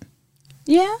end of that?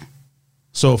 Yeah.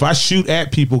 So if I shoot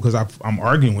at people because I'm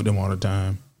arguing with them all the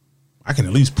time, I can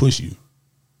at least push you.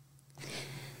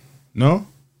 No?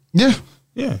 Yeah.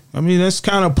 Yeah. I mean, that's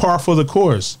kind of par for the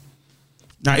course.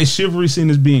 Now, is chivalry seen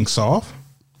as being soft?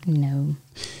 No.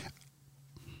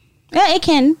 Yeah, it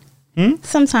can.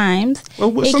 Sometimes.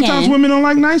 Well, It sometimes can. women don't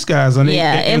like nice guys. And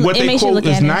Yeah, and it- what it they makes you quote look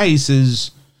as at it. nice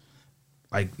is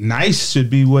like nice should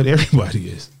be what everybody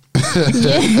is.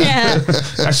 Yeah.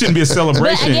 That shouldn't be a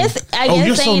celebration. But I guess oh,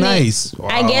 you're so saying nice.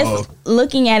 I guess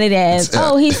looking at it as,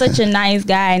 oh, he's such a nice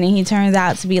guy, and then he turns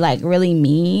out to be like really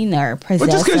mean or possessive.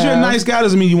 But just because you're a nice guy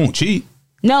doesn't mean you won't cheat.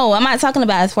 No, I'm not talking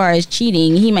about as far as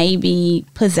cheating. He may be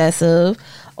possessive,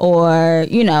 or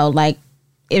like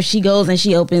if she goes and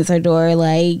she opens her door,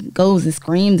 like goes and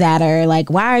screams at her, like,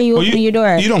 why are you opening your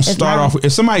door? You don't start off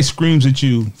if somebody screams at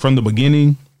you from the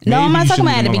beginning. No, I'm not talking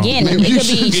about at the beginning. It could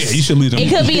be. Yeah, you should leave them. It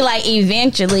could be like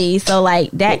eventually. So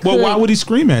like that. Well, why would he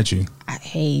scream at you?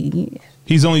 Hey,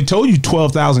 he's only told you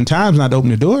 12,000 times not to open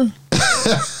the door.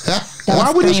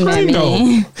 Why would he scream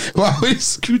though? Why would he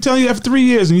keep telling you that for 3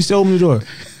 years and you still open the door?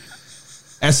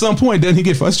 At some point, doesn't he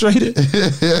get frustrated?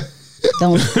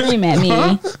 Don't scream at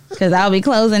me, because I'll be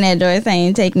closing that door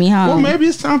saying, "Take me home." Well, maybe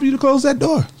it's time for you to close that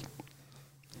door.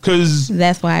 Because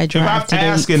that's why I drive. If I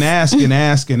ask and ask and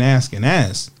ask and ask and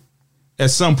ask,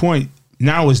 at some point,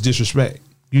 now it's disrespect.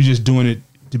 You're just doing it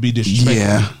to be disrespectful.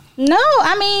 Yeah. No,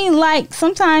 I mean, like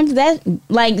sometimes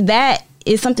that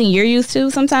is something you're used to.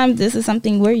 Sometimes this is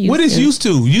something we're used to. What is used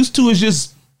to? Used to is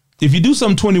just if you do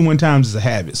something 21 times, it's a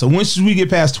habit. So once we get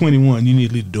past 21, you need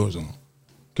to leave the doors on.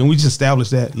 Can we just establish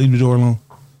that? Leave the door alone.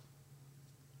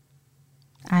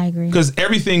 I agree. Because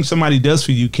everything somebody does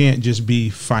for you can't just be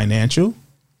financial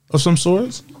of some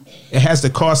sorts. It has to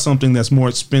cost something that's more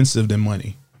expensive than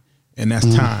money. And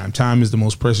that's time. Time is the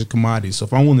most precious commodity. So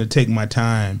if I'm willing to take my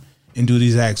time and do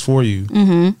these acts for you.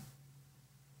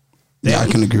 Yeah, I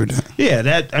can agree with that.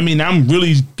 Yeah, I'm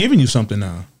really giving you something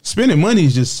now. Spending money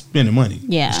is just spending money.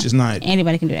 Yeah. It's just not.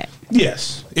 Anybody can do that.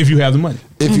 Yes. If you have the money.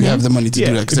 If you have the money to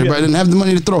do that. Because everybody didn't have the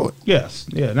money to throw it. Yes.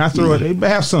 Yeah. Not throw it. They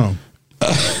have some.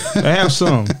 They have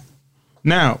some.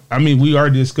 Now, we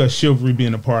already discussed chivalry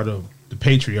being a part of the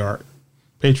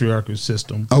patriarchal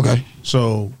system. Okay.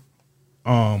 So,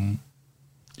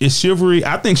 is chivalry?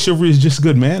 I think chivalry is just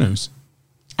good manners.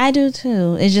 I do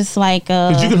too. It's just like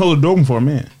because you can hold a door open for a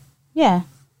man. Yeah.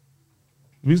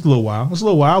 It's a little wild. It's a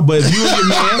little wild, but if you and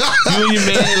your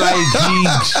man, like,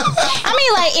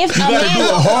 if you gotta do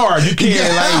it hard. You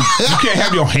can't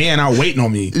have your hand out waiting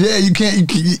on me. Yeah, you can't.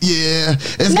 Yeah,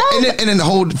 and then the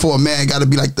hold for a man got to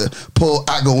be like the pull.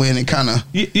 I go in and kind of.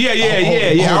 Yeah.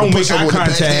 I don't make eye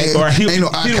contact, or he with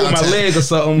my leg or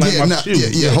something like my shoe.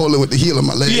 Yeah, hold it with the heel of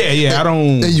my leg. Yeah. I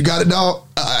don't. Hey, you got it, dog.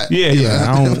 Yeah.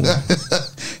 I don't.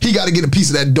 He got to get a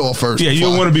piece of that door first. Yeah, you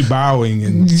don't want to be bowing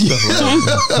and stuff like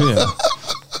that.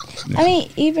 Yeah.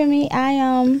 Even me,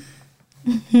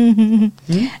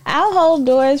 I'll hold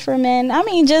doors for men.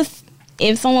 Just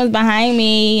if someone's behind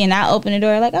me and I open the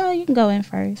door, like, oh, you can go in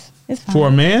first. It's fine. For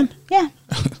a man? Yeah.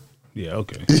 Yeah,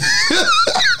 okay.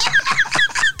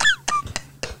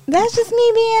 That's just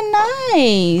me being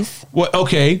nice. Well,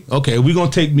 okay. We're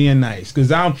going to take being nice.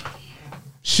 Because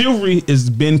chivalry has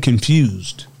been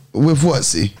confused. With what,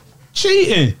 see?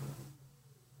 Cheating.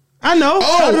 I know.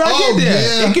 How did I get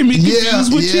there? Yeah, it can be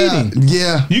confused with cheating.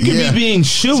 Yeah. You can be being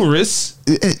chivalrous.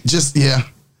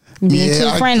 Being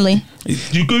too friendly.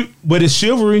 You could, but it's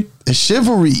chivalry. It's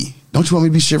chivalry. Don't you want me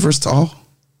to be chivalrous tall?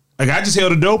 Like, I just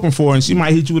held a door open for her, and she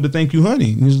might hit you with a thank you,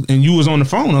 honey. And you was on the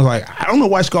phone. I was like, I don't know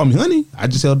why she called me honey. I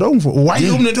just held the door open for her. Why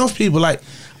you open the door for people? Like,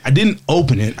 I didn't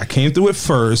open it. I came through it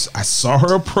first. I saw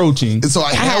her approaching. And so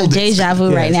I have held deja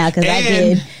vu right now because I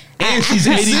did. And she's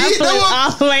 80.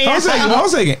 I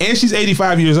was thinking, and she's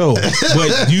 85 years old.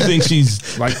 But you think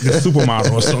she's like the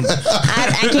supermodel or something.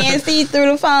 I can't see through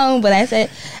the phone, but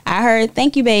I heard,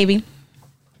 thank you, baby.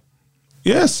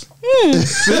 Yes. See?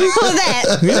 Who's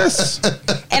that? Yes.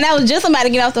 And I was just about to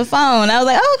get off the phone. I was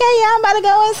like, okay, yeah, I'm about to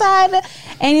go inside.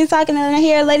 And he's talking, and I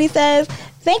hear a lady says,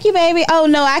 thank you, baby. Oh,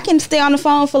 no, I can stay on the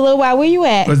phone for a little while. Where you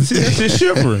at? But see, that's just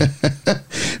chivalry.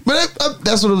 But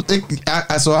that's what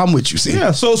so I'm with you, see.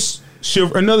 Yeah, so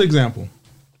another example.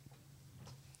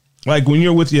 Like when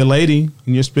you're with your lady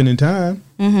and you're spending time,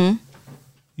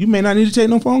 you may not need to take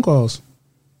no phone calls.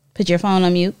 Put your phone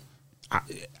on mute.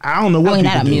 I don't know what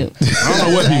people not do. Mute. I don't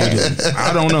know what people do.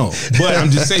 I don't know. But I'm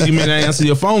just saying you may not answer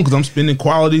your phone because I'm spending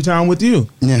quality time with you.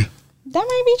 Yeah. That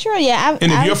might be true, yeah.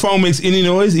 And if your phone makes any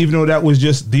noise, even though that was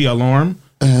just the alarm.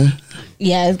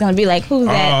 Yeah, it's going to be like, who's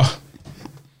that?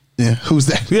 Yeah, who's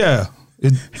that? Yeah.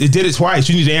 It did it twice.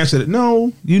 You need to answer it.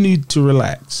 No, you need to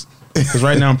relax. Because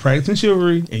right now I'm practicing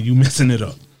chivalry and you messing it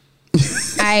up.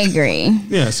 I agree.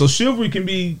 Yeah, so chivalry can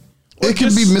be... It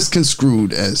can be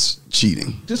misconstrued as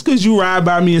cheating. Just because you ride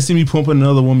by me and see me pumping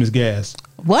another woman's gas.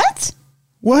 What?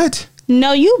 What?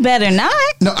 No, you better not.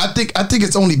 No, I think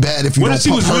it's only bad if you don't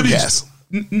pump her gas.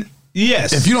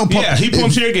 Yes. If you don't pump... Yeah, he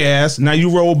pumps your gas. Now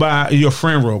you roll by, your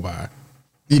friend roll by.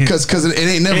 Because it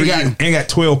ain't never you. Ain't got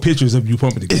 12 pictures of you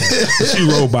pumping the gas. She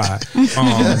rolled by.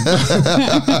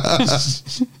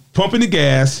 Pumping the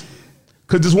gas.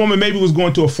 Because this woman maybe was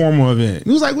going to a formal event.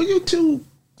 He was like, well, you two,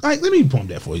 like, let me pump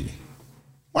that for you.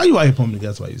 Why you out here pumping the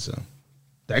gas by yourself?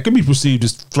 That could be perceived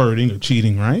as flirting or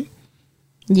cheating, right?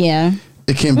 Yeah.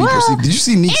 It can be perceived. Did you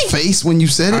see Neek's face when you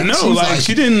said it? I know, like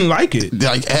she didn't like it,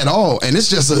 like at all. And it's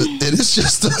just a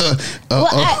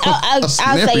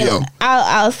scenario.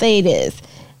 I'll say this.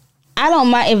 I don't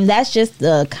mind if that's just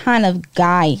the kind of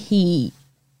guy he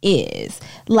is.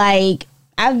 Like,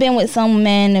 I've been with some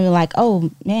men and be like, oh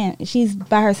man, she's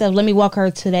by herself. Let me walk her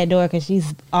to that door because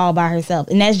she's all by herself.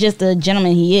 And that's just the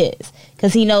gentleman he is.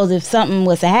 Because he knows if something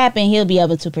was to happen, he'll be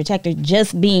able to protect her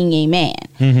just being a man.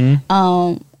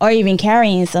 Mm-hmm. Or even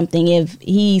carrying something if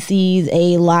he sees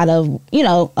a lot of,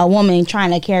 a woman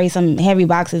trying to carry some heavy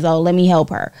boxes. Oh, let me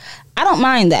help her. I don't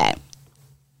mind that.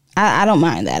 I don't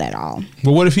mind that at all.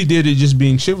 But what if he did it just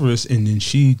being chivalrous and then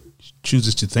she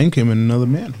chooses to thank him in another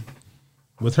manner?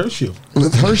 With her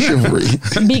chivalry.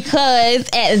 Because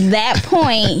at that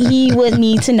point, he would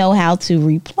need to know how to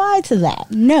reply to that.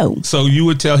 No. So you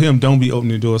would tell him, don't be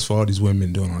opening doors for all these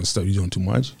women doing all this stuff. You're doing too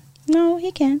much? No,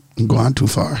 he can. Going too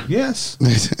far. Yes.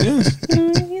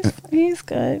 He's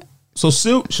good. So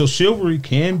chivalry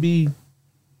can be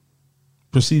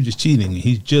perceived as cheating.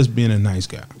 He's just being a nice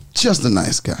guy. Just a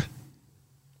nice guy.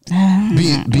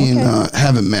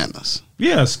 Having manners.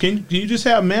 Yes. Can you just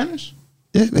have manners?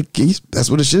 Yeah, that's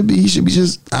what it should be. He should be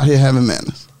just out here having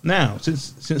manners. Now,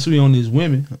 since we on these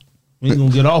women, we ain't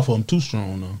gonna get off of them too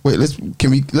strong though. Wait,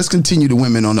 let's continue the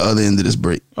women on the other end of this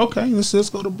break. Okay, let's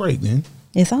go to break then.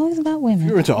 It's always about women. If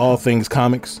you're into all things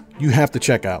comics, you have to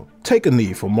check out Take a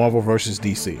Knee for Marvel vs.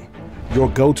 DC, your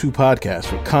go-to podcast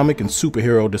for comic and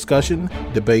superhero discussion,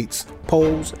 debates,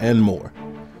 polls, and more.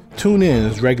 Tune in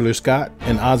as regular Scott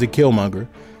and Ozzy Killmonger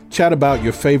chat about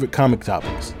your favorite comic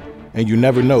topics. And you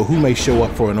never know who may show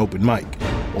up for an open mic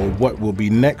or what will be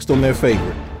next on their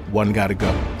favorite One Gotta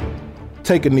Go.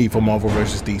 Take a Knee for Marvel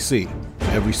vs. DC,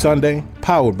 every Sunday,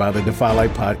 powered by the Defy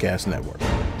Life Podcast Network.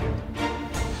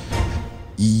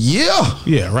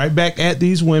 Yeah, right back at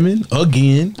these women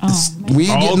again. We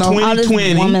ain't getting all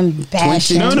 2020. Woman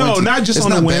bashing. No, not just on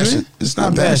the women. Bashing. It's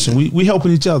not bashing. We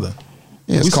helping each other.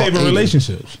 Yeah, we saving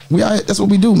relationships. That's what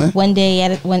we do, man. One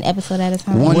episode at a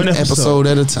time. One episode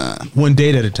at a time. One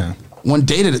date at a time. One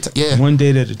date at a time. Yeah. One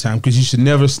date at a time. Because you should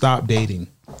never stop dating.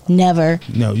 Never.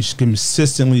 No, you should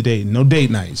consistently date. No date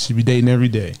nights. You should be dating every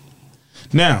day.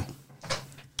 Now,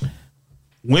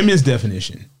 women's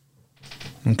definition.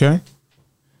 Okay?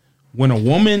 When a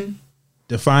woman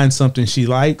defines something she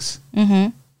likes,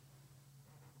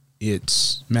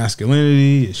 it's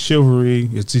masculinity, it's chivalry,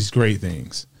 it's these great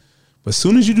things. But as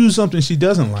soon as you do something she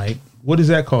doesn't like, what does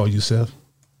that call, Yusef?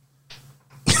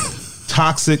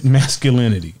 Toxic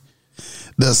masculinity.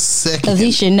 The second. Because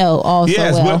he should know also.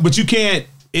 Yes, well. but you can't.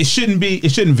 It shouldn't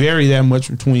vary that much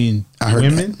between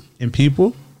women and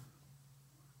people.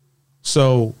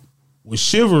 So with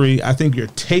chivalry, I think you're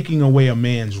taking away a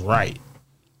man's right.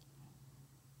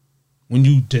 When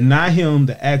you deny him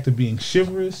the act of being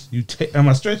chivalrous, am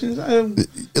I stretching this? A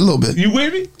little bit. You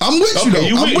with me? I'm with you, though.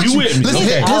 You with me. Listen,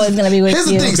 Okay. I'm always going to be with Here's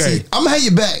you. the thing, see, I'm going to have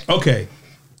your back. Okay.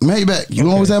 I'm going to have your back. You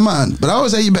don't always have mine, but I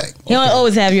always have your back. He don't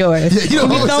always have yours. Yeah, you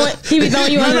don't always He be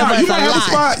throwing you No, under the you bus might a have a lot.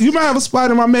 spot. You might have a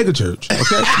spot in my mega church.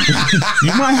 Okay.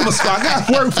 You might have a spot. I got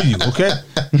work for you. Okay.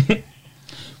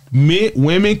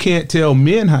 Women can't tell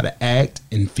men how to act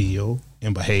and feel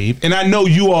and behave. And I know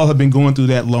you all have been going through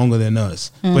that longer than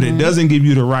us, but it doesn't give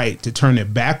you the right to turn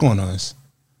it back on us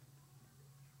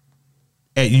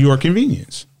at your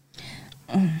convenience.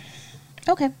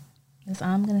 Okay. That's all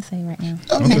I'm going to say right now.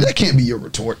 I mean, that can't be your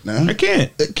retort now. I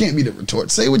can't. That can't be the retort.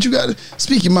 Say what you got to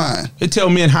speak your mind. It tell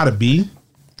men how to be.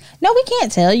 No, we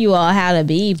can't tell you all how to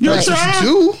be. You're But trying.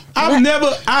 You do. I've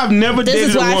never This dated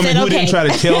is a why I woman said who okay. didn't try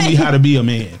to tell me how to be a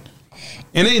man.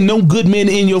 And ain't no good men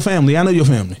in your family. I know your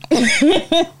family.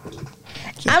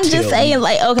 I'm just saying,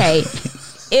 like, okay,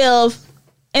 if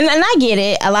and I get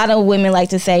it. A lot of women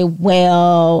like to say,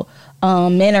 well,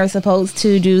 men are supposed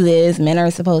to do this, men are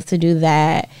supposed to do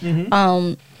that.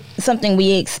 Something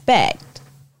we expect.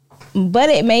 But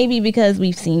it may be because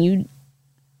we've seen you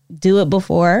do it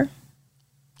before.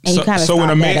 And you kind of when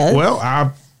a man,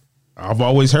 I've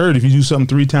always heard if you do something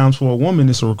 3 times for a woman,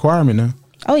 it's a requirement now.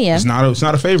 Oh yeah, It's not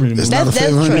a favor anymore. It's not a that's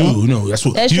favor true. anymore. No, that's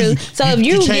what. That's true. So if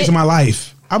you changed get- my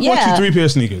life. I bought Yeah. you 3 pair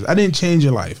of sneakers. I didn't change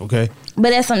your life, okay?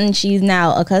 But that's something she's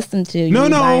now accustomed to. You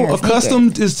buying her sneakers.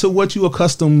 Accustomed is to what you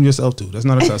accustom yourself to. That's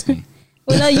not accustomed.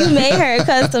 Well, no, you made her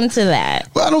accustomed to that.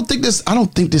 Well, I don't think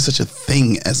there's such a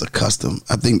thing as a custom.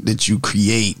 I think that you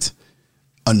create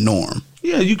a norm.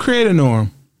 Yeah, you create a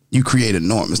norm. You create a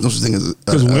norm. There's no such thing as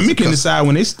Because women can custom. decide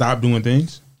when they stop doing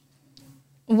things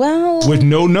Well, with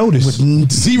no notice.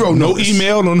 Zero No notice.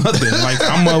 email, no nothing. Like,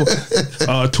 I'm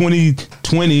a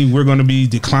 2020, we're going to be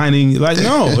declining. Like,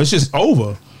 no, it's just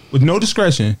over with no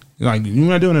discretion. Like, you're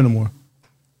not doing it anymore.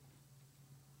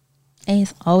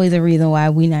 it's always a reason why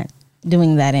we're not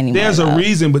doing that anymore. There's a though.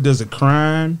 reason, but does a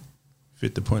crime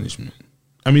fit the punishment?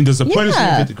 I mean, does the punishment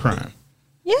Yeah. fit the crime?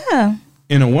 Yeah.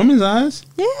 In a woman's eyes?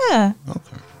 Yeah.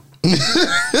 Okay.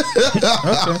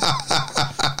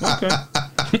 Okay.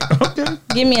 Okay.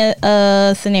 Give me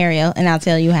a scenario and I'll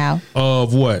tell you how.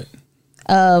 Of what?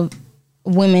 Of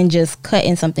women just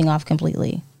cutting something off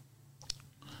completely.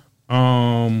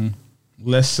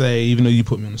 Let's say, even though you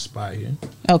put me on the spot here,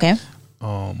 Okay.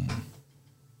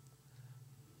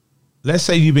 let's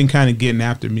say you've been kind of getting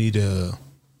after me to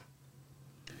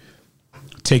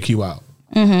take you out,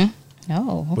 Oh,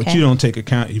 okay. but you don't take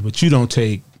account. But you don't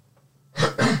take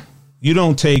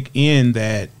in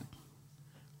that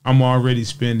I'm already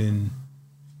spending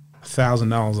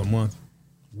 $1,000 a month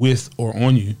with or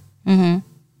on you.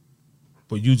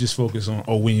 But you just focus on,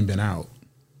 oh, we ain't been out.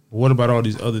 But what about all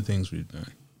these other things we've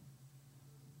done?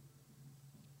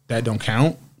 That don't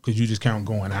count because you just count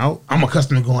going out. I'm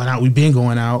accustomed to going out. We've been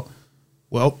going out.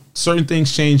 Well, certain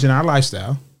things change in our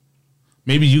lifestyle.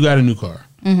 Maybe you got a new car.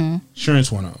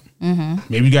 Insurance went up.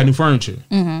 Maybe you got new furniture.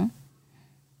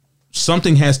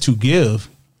 Something has to give.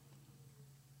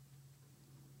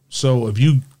 So if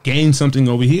you gain something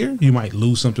over here, you might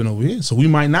lose something over here. So we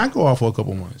might not go off for a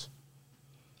couple months.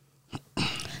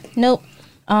 Nope.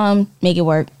 Make it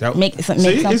work. Make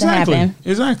something happen.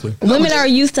 Exactly. Women are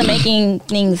used to making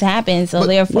things happen, so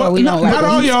therefore we don't not like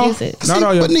all y'all. excuses. Not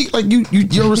all y'all. But Nick, like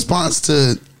your response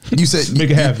to you said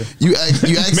Make it happen. You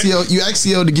asked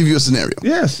CL to give you a scenario.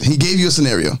 Yes. He gave you a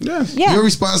scenario. Yes. Yeah. Your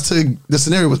response to the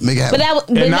scenario was make it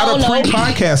happen. And not a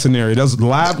pre-podcast scenario. That's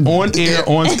live on air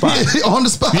on spot. On the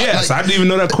spot. Yes, Like, I didn't even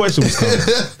know that question was coming.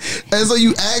 and so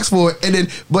you asked for it, and then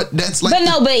but that's like But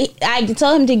I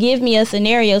told him to give me a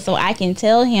scenario so I can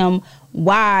tell him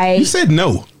why. You said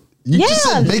no. you just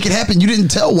Yeah. said make it happen. You didn't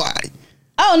tell why.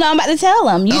 Oh no, I'm about to tell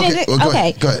him. You Okay, didn't. well, go Okay,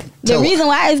 ahead, go ahead. The Tell reason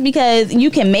why is because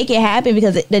you can make it happen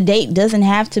because the date doesn't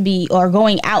have to be, or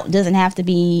going out doesn't have to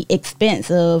be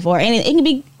expensive or anything. It can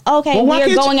be okay. Well, why we're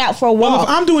can't going you- out for a Well, walk. if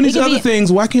I'm doing It these could other be-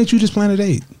 things, why can't you just plan a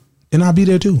date and I'll be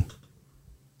there too?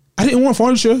 I didn't want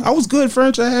furniture. I was good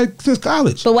furniture I had since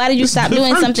college. But why did you This is stop good doing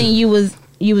furniture. something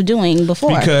you were doing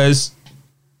before?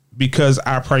 Because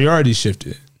our priorities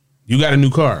shifted. You got a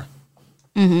new car.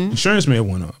 Insurance may have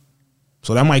went up,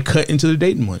 so that might cut into the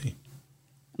dating money.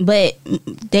 But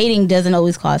dating doesn't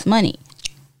always cost money.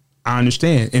 I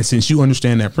understand, and since you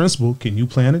understand that principle, can you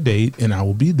plan a date and I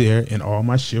will be there in all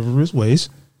my chivalrous ways?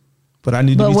 But I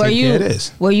need to But be were taking care of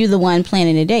this. you the one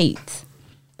planning the dates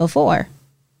before?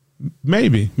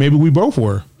 Maybe we both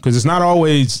were, because it's not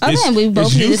always. Okay, it's, we both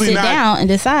it's need to usually sit not- down and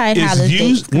decide how It's the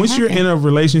dates can once you're happen. in a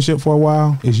relationship for a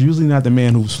while, it's usually not the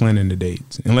man who's planning the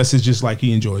dates, unless it's just like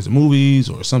he enjoys the movies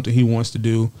or something he wants to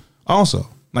do. Also,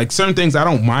 like certain things I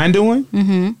don't mind doing,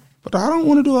 but I don't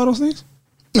want to do all those things.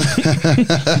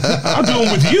 I'll do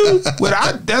them with you, but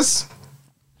I'm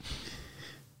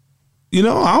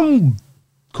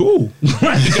cool.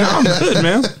 I'm good,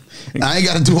 man. I ain't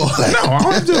got to do all that. No, I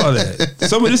don't have to do all that.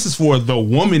 Some of this is for the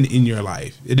woman in your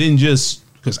life. It didn't just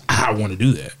because I want to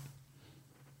do that.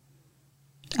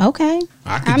 Okay.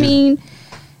 I mean,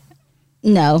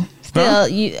 no. Still,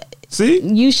 Huh? See?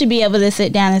 you should be able to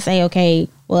sit down and say, okay,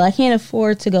 well, I can't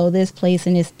afford to go this place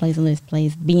and this place and this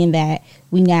place, being that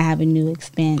we now have a new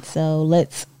expense. So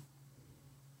let's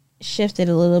shift it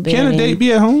a little bit. Can a and- date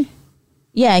be at home?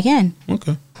 Yeah, I can.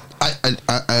 Okay.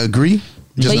 I agree.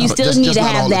 But you still need to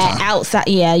not all have the that time. outside.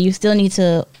 Yeah, you still need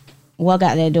to walk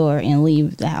out that door and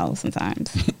leave the house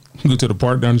sometimes. Go to the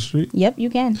park down the street? Yep, you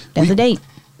can. That's a date.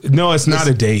 No, it's not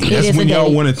a date. It That's is when a y'all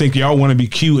date. want to think y'all want to be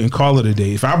cute and call it a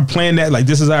date. If I'm playing that like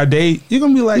this is our date, you're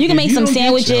gonna be like, You can if make some don't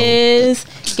get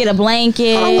sandwiches, get a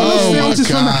blanket. I don't want Oh, sandwiches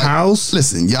my from the God. house.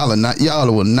 Listen,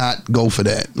 y'all will not go for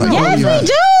that. Like, Yes, Yeah. we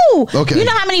do. Okay. You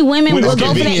know how many women When will it's go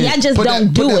for that? convenient. Y'all just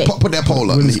don't do it. Put that poll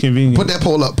up. When it's Nick. convenient. Put that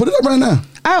poll up. Put it up right now.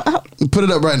 Oh, Put it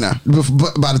up right now.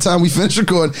 By the time we finish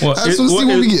recording, Well, I just want to see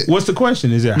what we get. What's the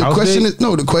question? Is it a The house question date? is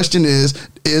no. The question is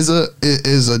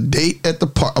a date at the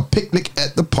park, a picnic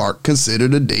at the park,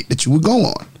 considered a date that you would go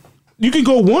on? You can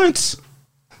go once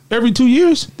every 2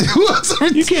 years.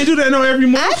 You can't do that no every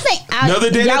month. I think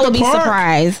Another date y'all at would the be park?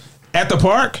 surprised. At the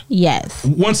park Yes,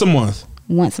 once a month.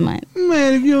 once a month.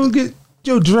 Man, if you don't get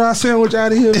your dry sandwich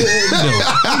out of here, man, no,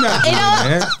 you're not doing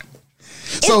that.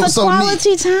 It's a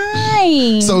quality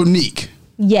time. So Neek,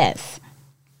 yes,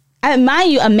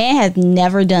 Mind you, a man has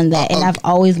never done that, and I've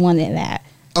always wanted that.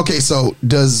 Okay, so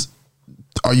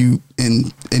are you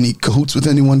in any cahoots with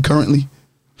anyone currently?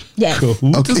 Yes.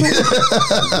 Cahoots? Okay.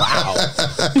 Wow.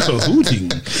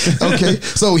 Cahooting. Okay,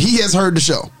 so he has heard the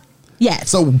show. Yes.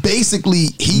 So basically,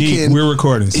 he Nick, can. we're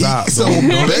recording. Stop. So Don't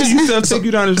let basi- yourself take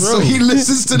you down this road. So he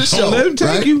listens to the show. Don't let him take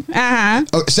right? you.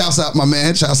 Oh, shouts out, my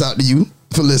man. Shouts out to you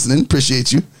for listening.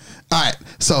 Appreciate you. All right.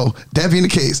 So that being the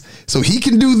case, so he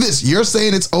can do this. You're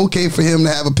saying it's okay for him to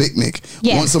have a picnic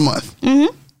once a month.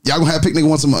 Mm-hmm. Y'all gonna have a picnic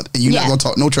once a month, and you're not gonna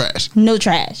talk no trash. No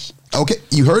trash. Okay,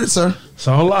 you heard it, sir. It's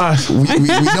all lies. We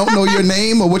don't know your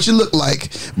name or what you look like,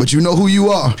 but you know who you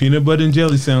are. Peanut butter and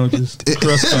jelly sandwiches.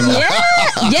 Crust cut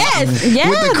off. Yes.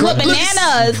 With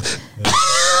bananas.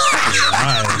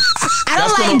 I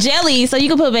don't like jelly, so you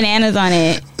can put bananas on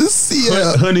it. See,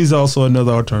 Honey's also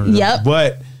another alternative. Yep.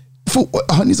 But for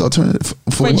honey's alternative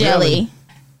For jelly.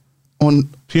 on.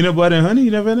 peanut butter and honey,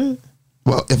 you never had it?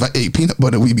 Well, if I ate peanut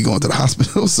butter, we'd be going to the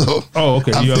hospital. So, Oh,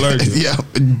 okay. You're allergic. Yeah,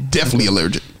 definitely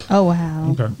allergic. Oh,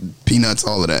 wow. Okay. Peanuts,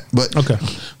 all of that. But Okay.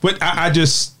 But I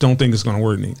just don't think it's going to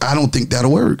work, Nick. I don't think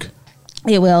that'll work.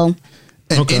 It will.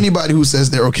 And Okay. anybody who says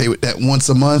they're okay with that once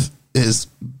a month is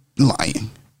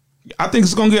lying. I think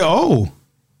it's going to get old.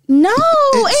 No.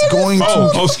 It's going to.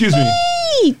 Oh, excuse me.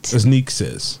 Sweet. As Nick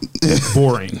says.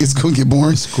 Boring. It's going to get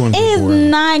boring. Going to get It's boring.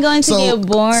 not going to get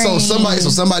boring. So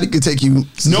somebody could take you.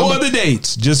 No other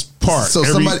dates. Just park So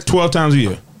every somebody- 12 times a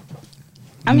year.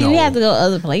 I mean, No. we have to go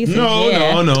other places.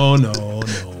 No.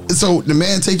 So the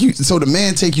man take you. So the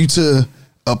man take you to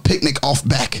a picnic off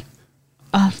back.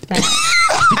 Off back.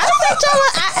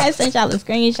 I sent y'all a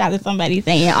screenshot of somebody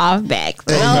saying off back.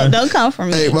 So don't come for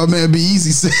me. Hey, my man, Be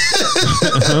Easy said,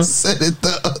 said it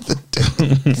the other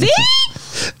day. See?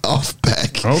 Off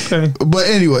back. Okay. But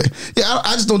anyway, yeah,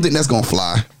 I just don't think that's gonna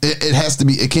fly. It has to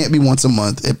be. It can't be once a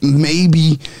month. It may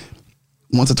be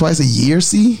once or twice a year.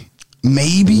 See,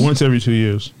 maybe Once every 2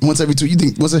 years. once every two. You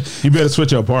think once a You better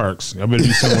switch up parks. I better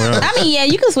be somewhere else. I mean, yeah,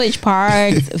 you can switch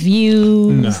parks, views.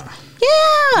 Nah.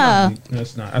 Yeah.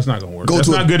 That's not gonna work. Go That's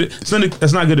to not a- good.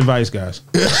 That's not good advice, guys.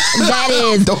 That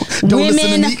is. Don't listen to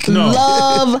Women Nick. No.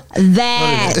 love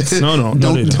that. No, Don't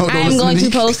they don't. I'm listen going to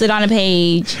Nick. post it on a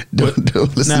page. Don't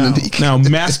listen Now, to Nick. now,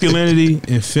 masculinity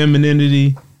and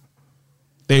femininity,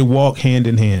 they walk hand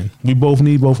in hand. We both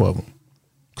need both of them.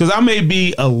 Because I may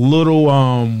be a little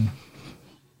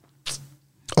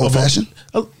Old fashioned.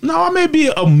 no, I may be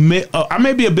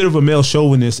a bit of a male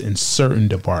chauvinist in certain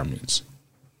departments.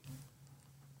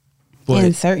 But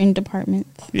In certain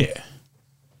departments. yeah,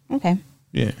 Okay.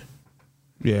 yeah.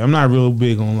 I'm not real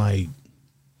big on like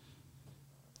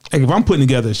if I'm putting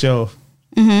together a shelf,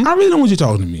 I really don't want you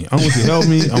talking to me. I want you to help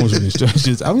me. I want you to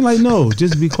instructions. I'm like, no,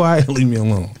 just be quiet and leave me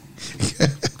alone.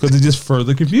 Because it just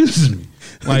further confuses me.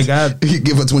 Like You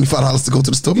give her $25 to go to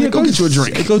the store. Man, go get you a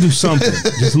drink. Go do something.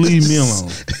 Just leave me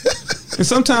alone. And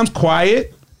sometimes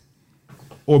quiet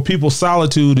or people's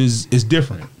solitude is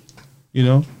different. You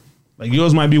know, like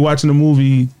yours might be watching a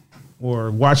movie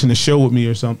or watching a show with me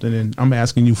or something, and I'm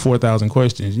asking you 4,000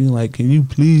 questions. You're like, can you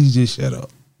please just shut up?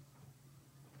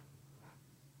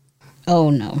 Oh,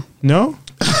 no. No.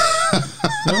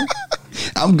 No.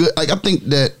 I'm good. Like I think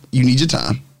that you need your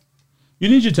time, You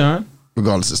need your time.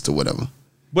 regardless as to whatever.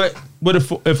 But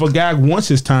if a guy wants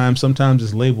his time, sometimes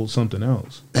it's labeled something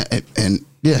else. And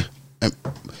yeah,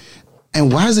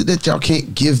 and why is it that y'all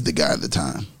can't give the guy the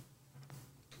time?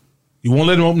 You won't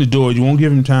let him open the door. You won't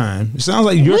give him time. It sounds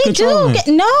like you're We controlling.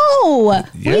 do. No.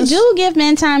 We Yes. do give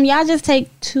men time. Y'all just take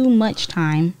too much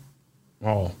time.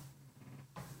 Oh,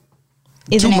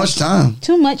 Isn't Too it? much time.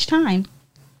 Too much time.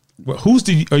 well,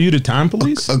 are you the time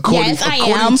police? According, Yes, I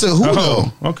according am. to who Oh,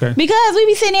 though? okay. Because we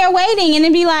be sitting there waiting and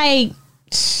it be like,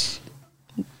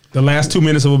 The last 2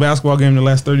 minutes of a basketball game, the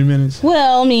last 30 minutes.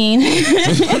 well, I mean,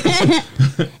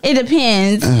 it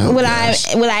depends what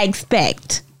I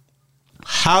expect.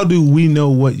 How do we know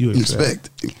what you expect?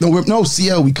 No,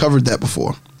 CL. We covered that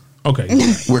before. Okay.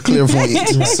 We're clairvoyant.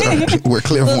 sir. We're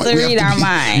clairvoyant. Supposed to We have read to our be-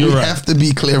 mind. We You're right. have to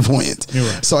be clairvoyant. You're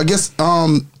right. So I guess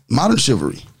modern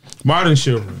chivalry. Modern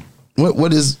chivalry.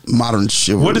 What is modern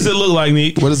chivalry? What does it look like,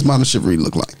 Nick? What does modern chivalry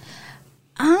look like?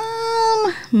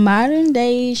 Modern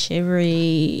day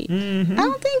chivalry. I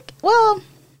don't think. Well,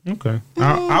 Okay.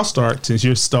 I'll start since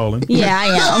you're stalling. yeah, I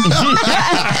am.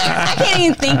 I can't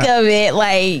even think of it.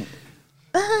 Like,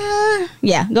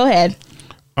 yeah, go ahead.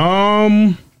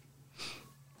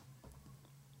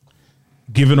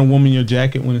 Giving a woman your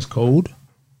jacket when it's cold.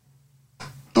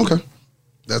 Okay,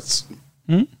 that's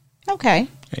Okay,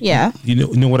 yeah. You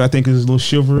know what I think is a little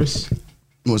chivalrous?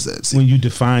 what's that? See, When you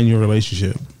define your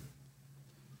relationship.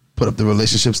 Put up the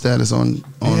relationship status on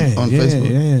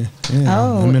Facebook. Yeah.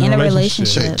 Oh, I'm in a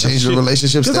relationship. Change the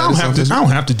relationship status. I don't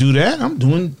have to do that. I'm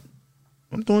doing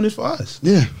this for us.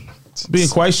 Yeah. Being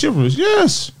quite chivalrous.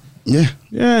 Yes. Yeah.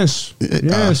 Yes.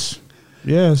 Yes.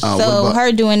 Yes. So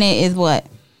her doing it is what?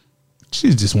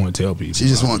 She just want to tell people. She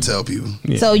just want to tell people.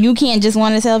 Yeah. So you can't just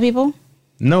want to tell people?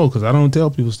 No, because I don't tell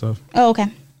people stuff. Oh, okay.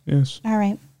 Yes. All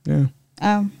right. Yeah.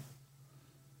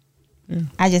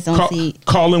 I just don't see.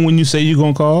 Calling when you say you're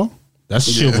going to call.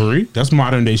 That's chivalry. That's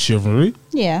modern day chivalry.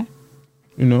 Yeah.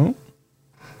 You know?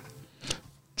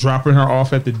 Dropping her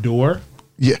off at the door.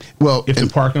 Yeah. Well, If the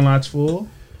parking lot's full,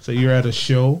 so you're at a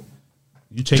show,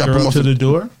 you take her up to the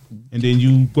door, and then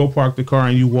you go park the car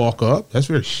and you walk up. That's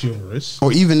very chivalrous.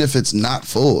 or even if it's not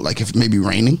full, like if it may be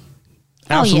raining,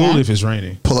 Absolutely, yeah. if it's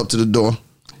raining. pull up to the door,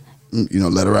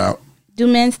 let her out. Do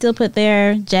men still put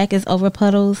their jackets over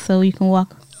puddles so you can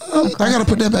walk? I got to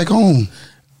put that back home.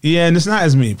 Yeah, and it's not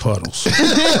as many puddles.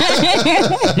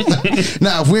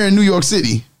 Now, if we're in New York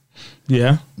City,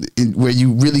 Yeah. where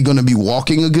you really going to be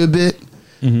walking a good bit,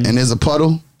 and there's a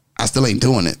puddle, I still ain't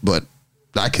doing it, but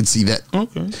I could see that.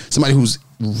 Okay. Somebody who's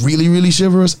really, really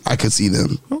chivalrous, I could see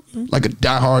them. Okay. Like a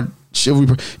diehard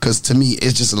chivalry, because to me,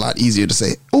 it's just a lot easier to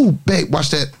say, oh, babe,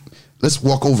 watch that. Let's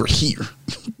walk over here.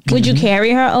 Would you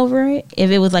carry her over it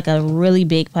if it was like a really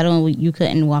big puddle and you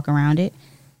couldn't walk around it?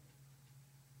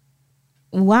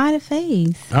 Why the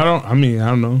face? I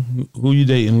don't know. Who you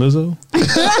dating, Lizzo?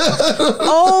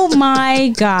 Oh my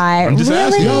God. I'm just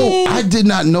asking. Really? I did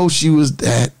not know she was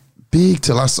that big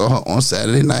till I saw her on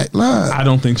Saturday Night Live. I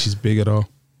don't think she's big at all.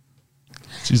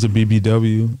 She's a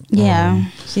BBW. Yeah,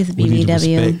 she's a We need to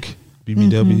BBW. respect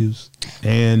BBWs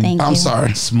and Thank I'm you.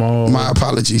 sorry. small My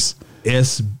apologies.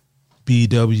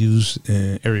 SBWs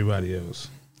and everybody else.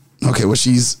 Okay, well,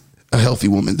 she's a healthy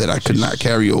woman that I could not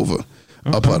carry over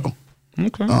a puddle.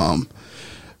 Okay.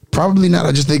 Probably not.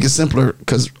 I just think it's simpler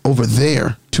because over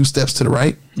there, 2 steps to the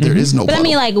right, there is no But puddle. I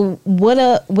mean, like, what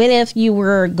if you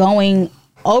were going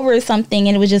over something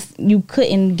and it was just you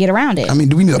couldn't get around it? I mean,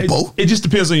 do we need a boat? It just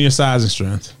depends on your size and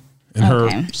strength and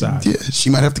Okay. her size. Yeah, she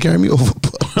might have to carry me over.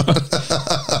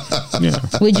 Yeah.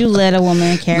 Would you let a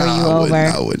woman carry you I over?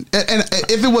 wouldn't. I wouldn't. And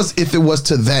if it was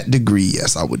to that degree,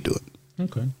 yes, I would do it.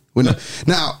 Okay.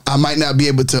 Now, I might not be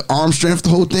able to arm strength the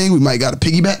whole thing. We might got to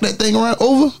piggyback that thing around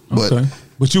over, but Okay.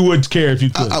 But you would care if you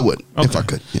could. I would if Okay. I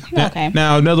could. Yeah. Now, Okay.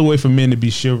 Now, another way for men to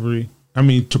be chivalry,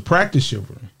 to practice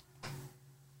chivalry,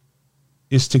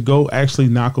 is to go actually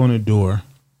knock on a door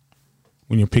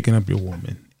when you're picking up your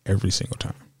woman every single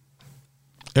time.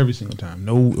 Every single time.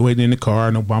 No waiting in the car,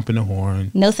 no bumping the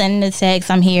horn. No sending the text,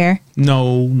 I'm here.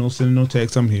 No sending no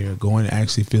text, I'm here. Going and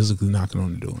actually physically knocking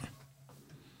on the door.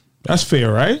 That's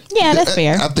fair, right? Yeah, that's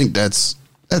fair. I think that's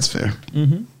fair.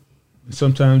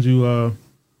 Sometimes you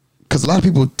Because a lot of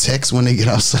people text when they get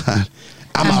outside.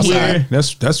 I'm outside. weird.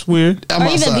 That's weird. I'm Or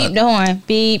even outside. beat the horn.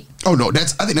 Beep. Oh no, I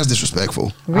think that's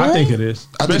disrespectful. Really? I think it is.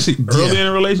 I think- Especially yeah. early in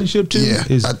a relationship too. Yeah,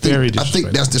 Is very I disrespectful.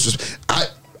 think that's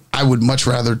disrespectful. I would much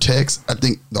rather text. I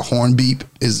think the horn beep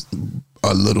is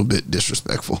a little bit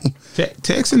disrespectful.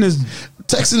 Texting is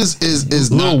Texting is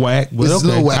A little not- whack, but it's a okay,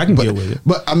 little whack, I can but, get with it.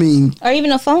 But I mean, Or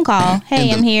even a phone call. Hey,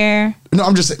 And I'm here. no,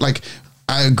 I'm just saying, like,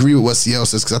 I agree with what CL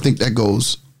says because I think that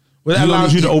goes. well, that you don't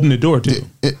allows need- you to open the door too.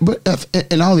 But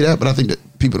and not only that, but I think that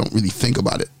people don't really think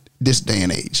about it this day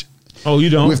and age Oh, you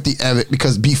don't? with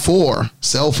because before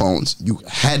cell phones, you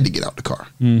had to get out the car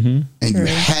and you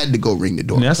had to go ring the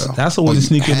door. And that's a way to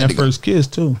sneak in that first kiss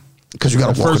too. because you got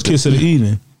The to walk first up kiss of the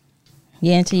evening.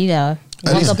 Yeah, until you go At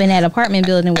walk least- up in that apartment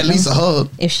building with at least a them. hug.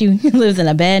 If she lives in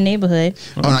a bad neighborhood.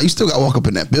 Oh no, you still got to walk up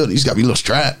in that building. You just got to be a little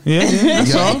strapped. Yeah,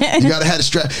 that's all. You got to have the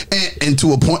strap, and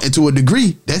to a point, and to a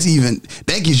degree,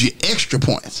 that gives you extra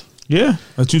points. Yeah,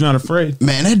 but you're not afraid.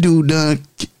 Man, that dude done.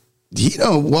 He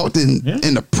done walked in Yeah.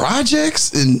 in the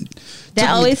projects and That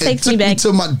always takes me took back-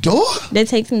 to my door. That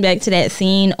takes me back to that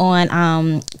scene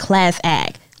on Class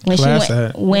Act. When Class she went,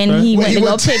 Act. when Okay. he When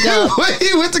went to go pick up. when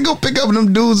he went to go pick up,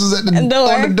 them dudes was at the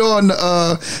Door. on the door on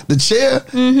the chair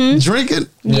drinking.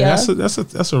 Yeah, Yeah.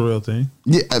 that's a real thing.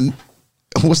 Yeah,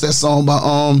 what's that song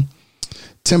by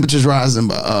Temperatures Rising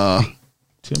by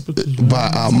Temperatures.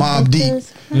 Mobb Deep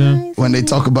Yeah. when they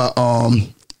talk about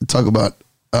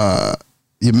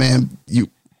your man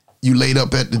you laid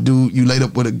up at the dude you laid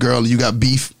up with a girl and you got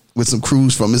beef with some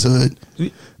crews from his hood.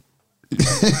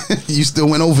 You still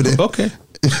went over there. Okay.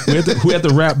 We had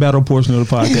the rap battle portion of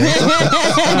the podcast. All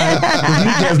right.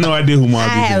 Nick has no idea who Mobb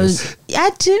Deep is. I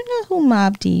do know who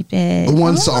Mobb Deep is.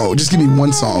 One Oh song. my Just give me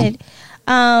one song.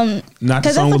 God. Not the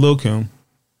 'Cause song that's with Lil Kim.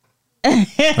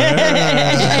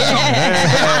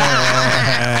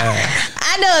 I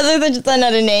I know there's just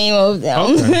another name of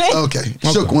them. Okay.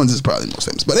 Shook Ones is probably the most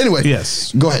famous. But anyway,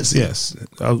 Yes. go ahead. Steve. Yes.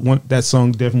 That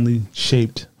song definitely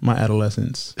shaped my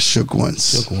adolescence. Shook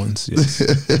Ones. Shook Ones, yes.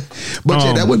 But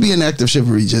yeah, that would be an act of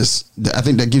chivalry. I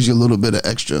think that gives you a little bit of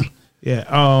extra. Yeah.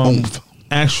 Oomph.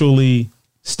 Actually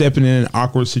stepping in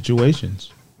awkward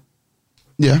situations.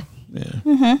 Yeah.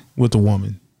 Yeah. With a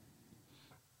woman.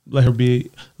 Let her be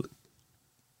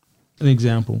an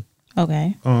example.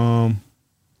 Okay.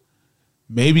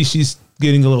 Maybe she's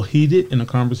getting a little heated in a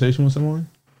conversation with someone,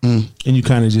 and you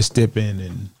kind of just step in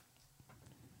and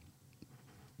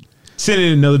send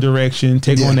it in another direction,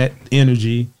 take on that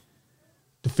energy,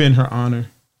 defend her honor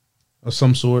of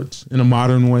some sorts in a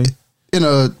modern way. In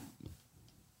a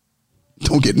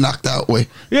don't get knocked out way.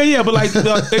 Yeah, but like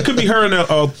it could be her and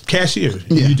a cashier.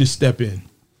 Yeah. You just step in,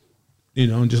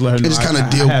 and just let her know. just kinda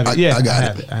deal- I have it. I got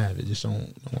have it. I have it. Just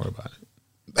don't worry about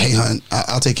it. Hey, hun,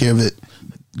 I'll take care of it.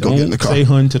 Go get in the Don't car. say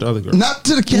hun to the other girl. Not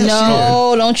to the cashier.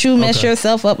 No, don't you mess Okay.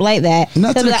 yourself up like that.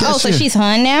 Not They'll to be the like, oh, so cashier. she's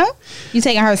hun now? You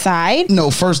taking her side? No,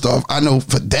 first off, I know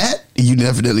for that you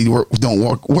definitely don't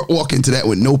walk into that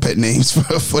with no pet names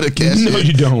for the cashier. No,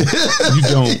 you don't. You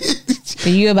don't. So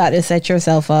you about to set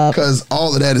yourself up. Because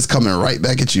all of that is coming right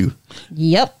back at you.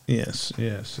 Yep. Yes,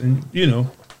 and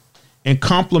and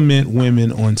compliment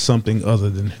women on something other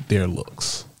than their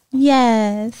looks.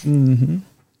 Yes.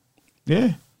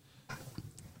 Yeah,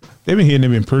 they've been hearing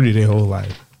they've been pretty their whole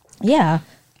life. Yeah.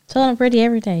 Tell them pretty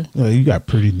every day. Oh, you got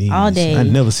pretty knees. All day. I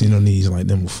never seen no knees like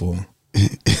them before.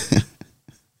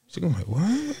 She going like,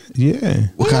 what? Yeah,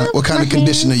 What kind of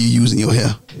conditioner you use in your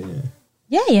hair?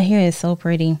 Yeah, your hair is so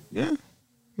pretty. yeah.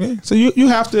 So you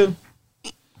have to.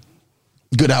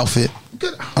 Good outfit.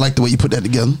 I like the way you put that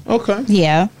together. Okay,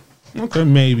 Yeah.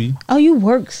 maybe. Oh, you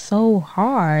work so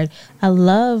hard. I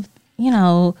love,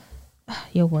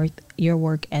 your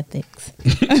work ethics.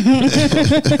 Ethics.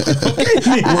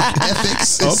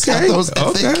 It's got those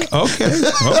ethics. Okay.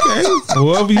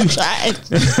 Whatever you.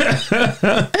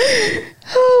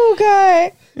 Oh,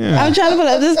 God. Yeah. I'm trying to put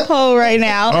up this poll right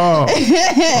now Oh,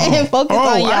 and focus on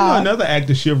I know y'all. another act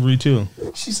of chivalry too.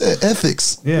 She said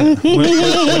ethics. Yeah,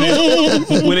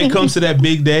 when it comes to that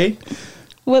big day,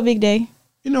 What big day?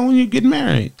 when you get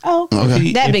married. Oh,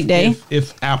 Okay. that big day.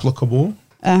 If applicable,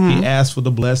 he asks for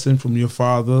the blessing from your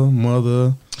father,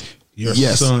 mother, your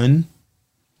Yes. son.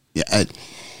 Yeah.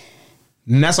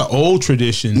 And that's an old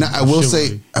tradition. Now I will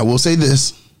say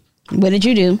this. What did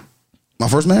you do? My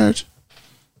first marriage,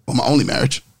 well, my only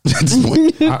marriage at this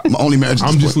point. My only marriage. At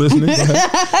I'm this just point. listening. Go ahead.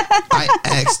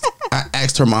 I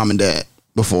asked her mom and dad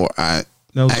before I.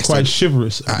 That was asked quite her,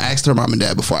 chivalrous. I asked her mom and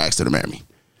dad before I asked her to marry me.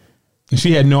 And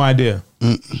she had no idea.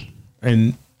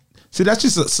 And see, that's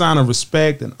just a sign of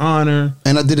respect and honor.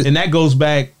 And I did it. And that goes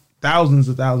back thousands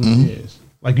of years.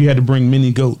 Like you had to bring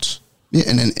many goats. Yeah,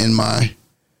 and then in my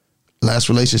last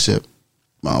relationship,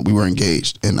 we were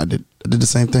engaged, and I did the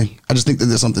same thing. I just think that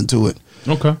there's something to it.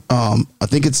 Okay. I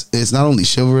think it's not only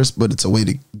chivalrous, but it's a way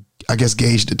to, I guess,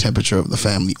 gauge the temperature of the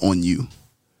family on you.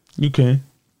 You can.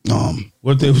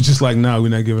 What if they was just like, nah, we're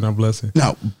not giving our blessing?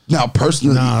 Now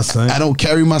personally, Nah, son. I don't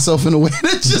carry myself in a way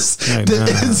that just Like,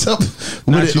 that nah. ends up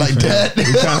Not with it you, like fam.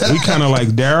 that. We kind of like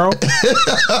Daryl,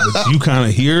 but you kind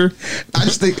of here. I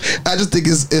just think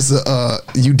it's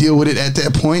you deal with it at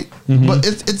that point, but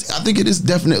it's I think it is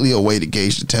definitely a way to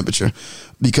gauge the temperature,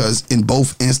 because in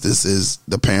both instances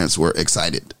the parents were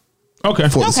excited Okay.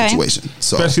 for the Okay. situation.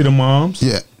 So Especially the moms.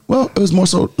 yeah, well, it was more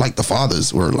so like the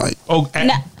fathers were like,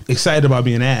 Excited about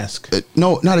being asked.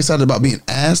 no, not excited about being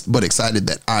asked, but excited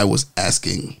that I was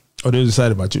asking. Oh, they're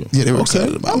excited about you. Yeah, they were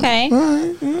excited about me.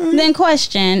 Okay. Then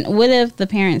question, what if the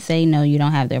parents say no, you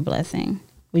don't have their blessing?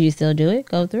 Would you still do it?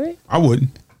 Go through it? I wouldn't.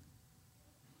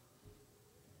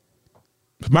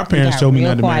 If my parents got told me real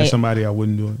not to marry quiet. somebody, I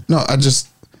wouldn't do it. No,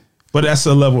 But that's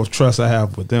a level of trust I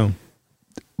have with them.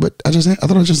 I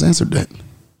thought I just answered that.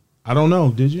 I don't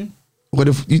know. Did you? What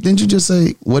if you didn't you just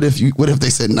say what if they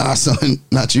said nah, son,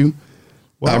 not you?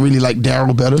 I really like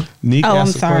Daryl better. Nick Oh, I'm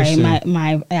asked the sorry. question.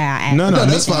 No,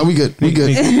 that's fine. We good. We good.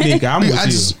 Nick, I'm with I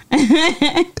you. just-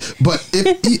 But if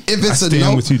I it's a stand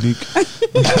no, with you, Nick.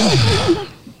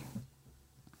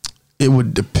 it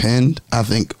would depend. I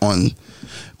think on.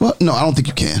 Well, no, I don't think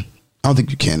you can. I don't think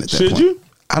you can at that Should point. you?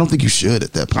 I don't think you should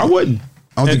at that point. I wouldn't.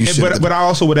 I don't think you should. But I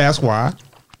also would ask why.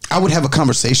 I would have a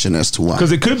conversation as to why.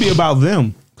 Because it could be about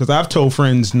them. Because I've told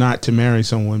friends not to marry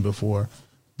someone before,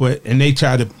 and they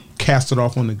try to cast it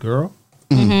off on the girl.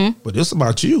 Mm-hmm. But it's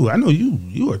about you. I know you.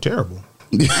 You are terrible.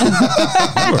 You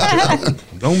are terrible.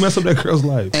 Don't mess up that girl's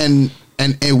life. And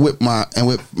with my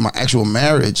actual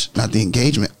marriage, not the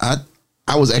engagement, I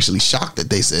was actually shocked that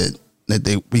they said that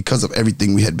they, because of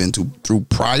everything we had been through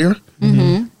prior,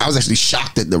 I was actually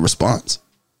shocked at the response.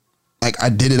 Like, I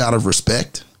did it out of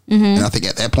respect. And I think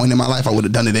at that point in my life, I would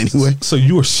have done it anyway. So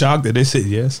you were shocked that they said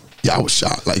yes? Yeah, I was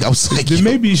shocked. Like, I was like, then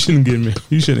maybe you shouldn't get me.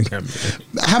 You shouldn't get me.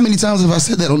 How many times have I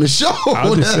said that on the show?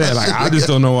 I just said, like, I just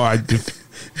don't know why.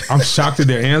 I'm shocked at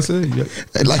their answer.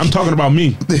 Like, I'm talking about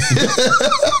me.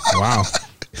 Wow.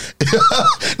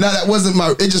 Now, that wasn't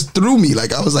it just threw me.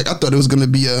 Like, I was like, I thought it was going to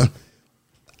be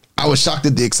I was shocked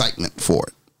at the excitement for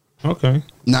it. Okay.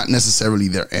 Not necessarily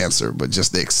their answer, but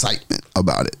just the excitement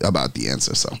about it, about the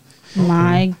answer. So,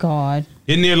 My God.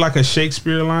 Isn't there like a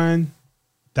Shakespeare line?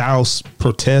 Thou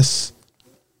protest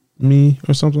me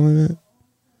or something like that?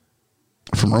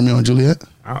 from Romeo and Juliet?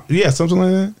 Yeah, something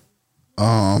like that.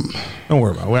 Don't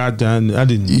worry about it. Well, I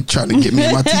didn't. You trying to get me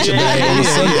in my teacher bag on a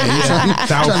Sunday?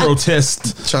 Thou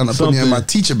protest. Trying to put me in my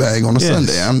teacher bag on a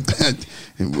Sunday.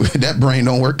 That brain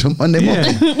don't work till Monday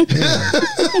morning.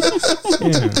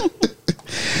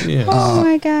 Yeah. Oh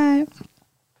my God.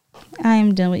 I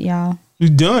am done with y'all. You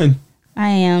done? I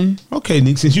am. Okay,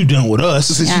 Nick, since you done with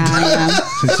us. I am.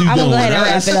 Since you I'm done gonna go ahead with and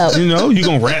wrap us, it up. You know, you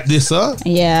gonna wrap this up?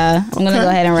 Yeah, I'm gonna go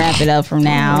ahead and wrap it up from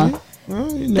now.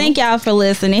 Well, you know. Thank y'all for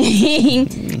listening.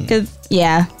 Cause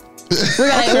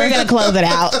we're gonna close it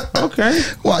out. Okay.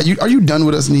 Why? Are you done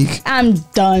with us, Neek? I'm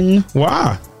done.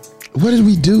 Why? What did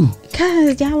we do?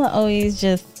 Cause y'all are always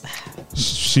just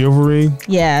Chivalry,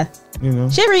 yeah. you know.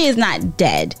 Chivalry is not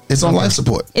dead. It's on life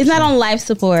support. It's not on life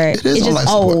support. It is it's on just life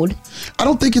support. old. I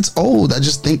don't think it's old. I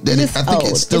just think that It's I think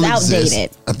old. it still It's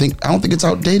exists. outdated. I don't think it's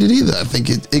outdated either. I think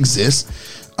it exists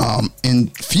in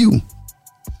few,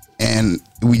 and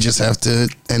we just have to.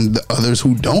 And the others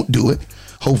who don't do it,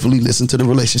 hopefully, listen to the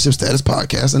Relationship Status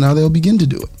podcast, and now they'll begin to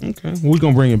do it. Okay. We're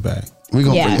gonna bring it back. We're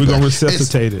gonna Yeah. bring it We're gonna back.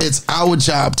 resuscitate it. It's our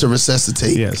job to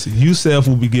resuscitate. Yes. Yusef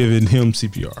will be giving him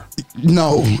CPR.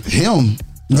 No, him.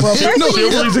 Well, first No, we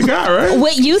need Chivalry's a guy, right?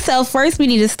 with you, first we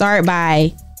need to start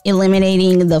by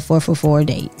eliminating the 444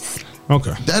 dates.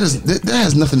 Okay. that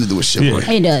has nothing to do with chivalry.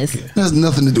 Yeah. It does. That has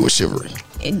nothing to do with chivalry.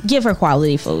 Give her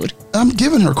quality food. I'm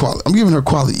giving her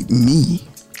quality me.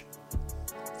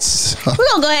 So, We're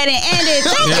gonna go ahead and end it.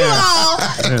 Thank you all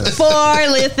for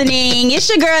listening. It's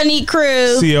your girl Neat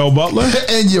Cruz. CL Butler.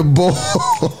 and your boy.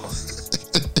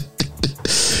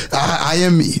 I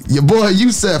am me, your boy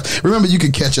Yusef. Remember, you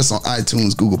can catch us on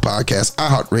iTunes, Google Podcasts,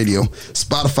 iHeartRadio,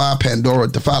 Spotify, Pandora,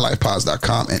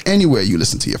 DefyLifePods.com, and anywhere you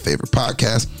listen to your favorite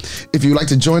podcast. If you'd like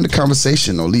to join the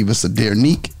conversation or leave us a Dear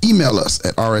Neek, email us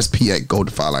at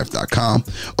rsp@godefylife.com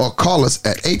or call us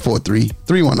at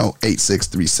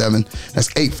 843-310-8637. That's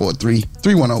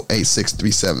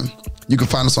 843-310-8637. You can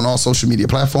find us on all social media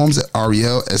platforms at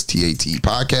RELSTAT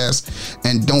Podcast.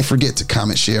 And don't forget to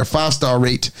comment, share, 5-star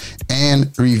rate,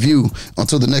 and review.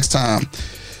 Until the next time,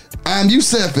 I'm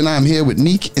Yusef, and I'm here with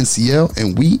Neek and CL,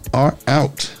 and we are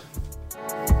out.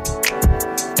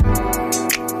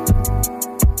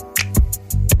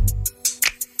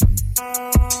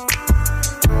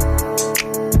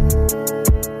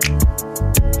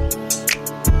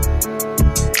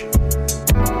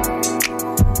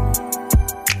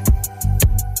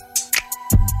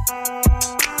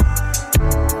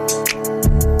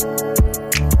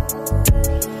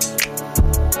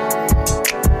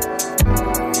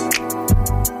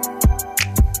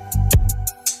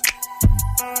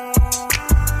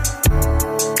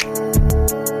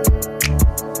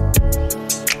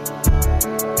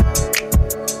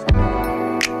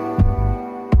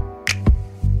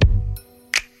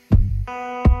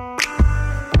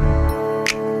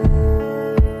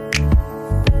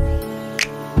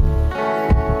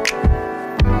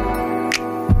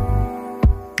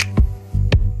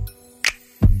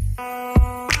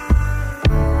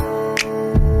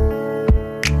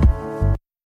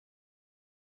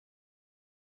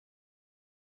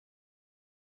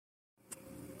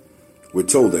 We're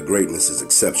told that greatness is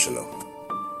exceptional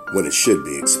when it should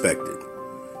be expected.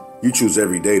 You choose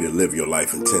every day to live your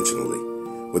life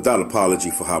intentionally, without apology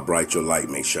for how bright your light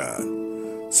may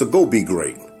shine. So go be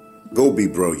great. Go be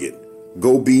brilliant.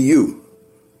 Go be you.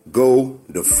 Go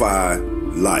defy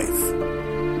life.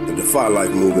 The Defy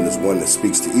Life movement is one that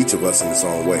speaks to each of us in its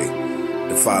own way.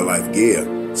 Defy Life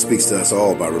Gear speaks to us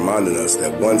all by reminding us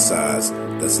that one size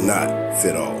does not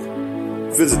fit all.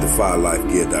 Visit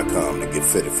DefyLifeGear.com to get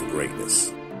fitted for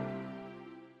greatness.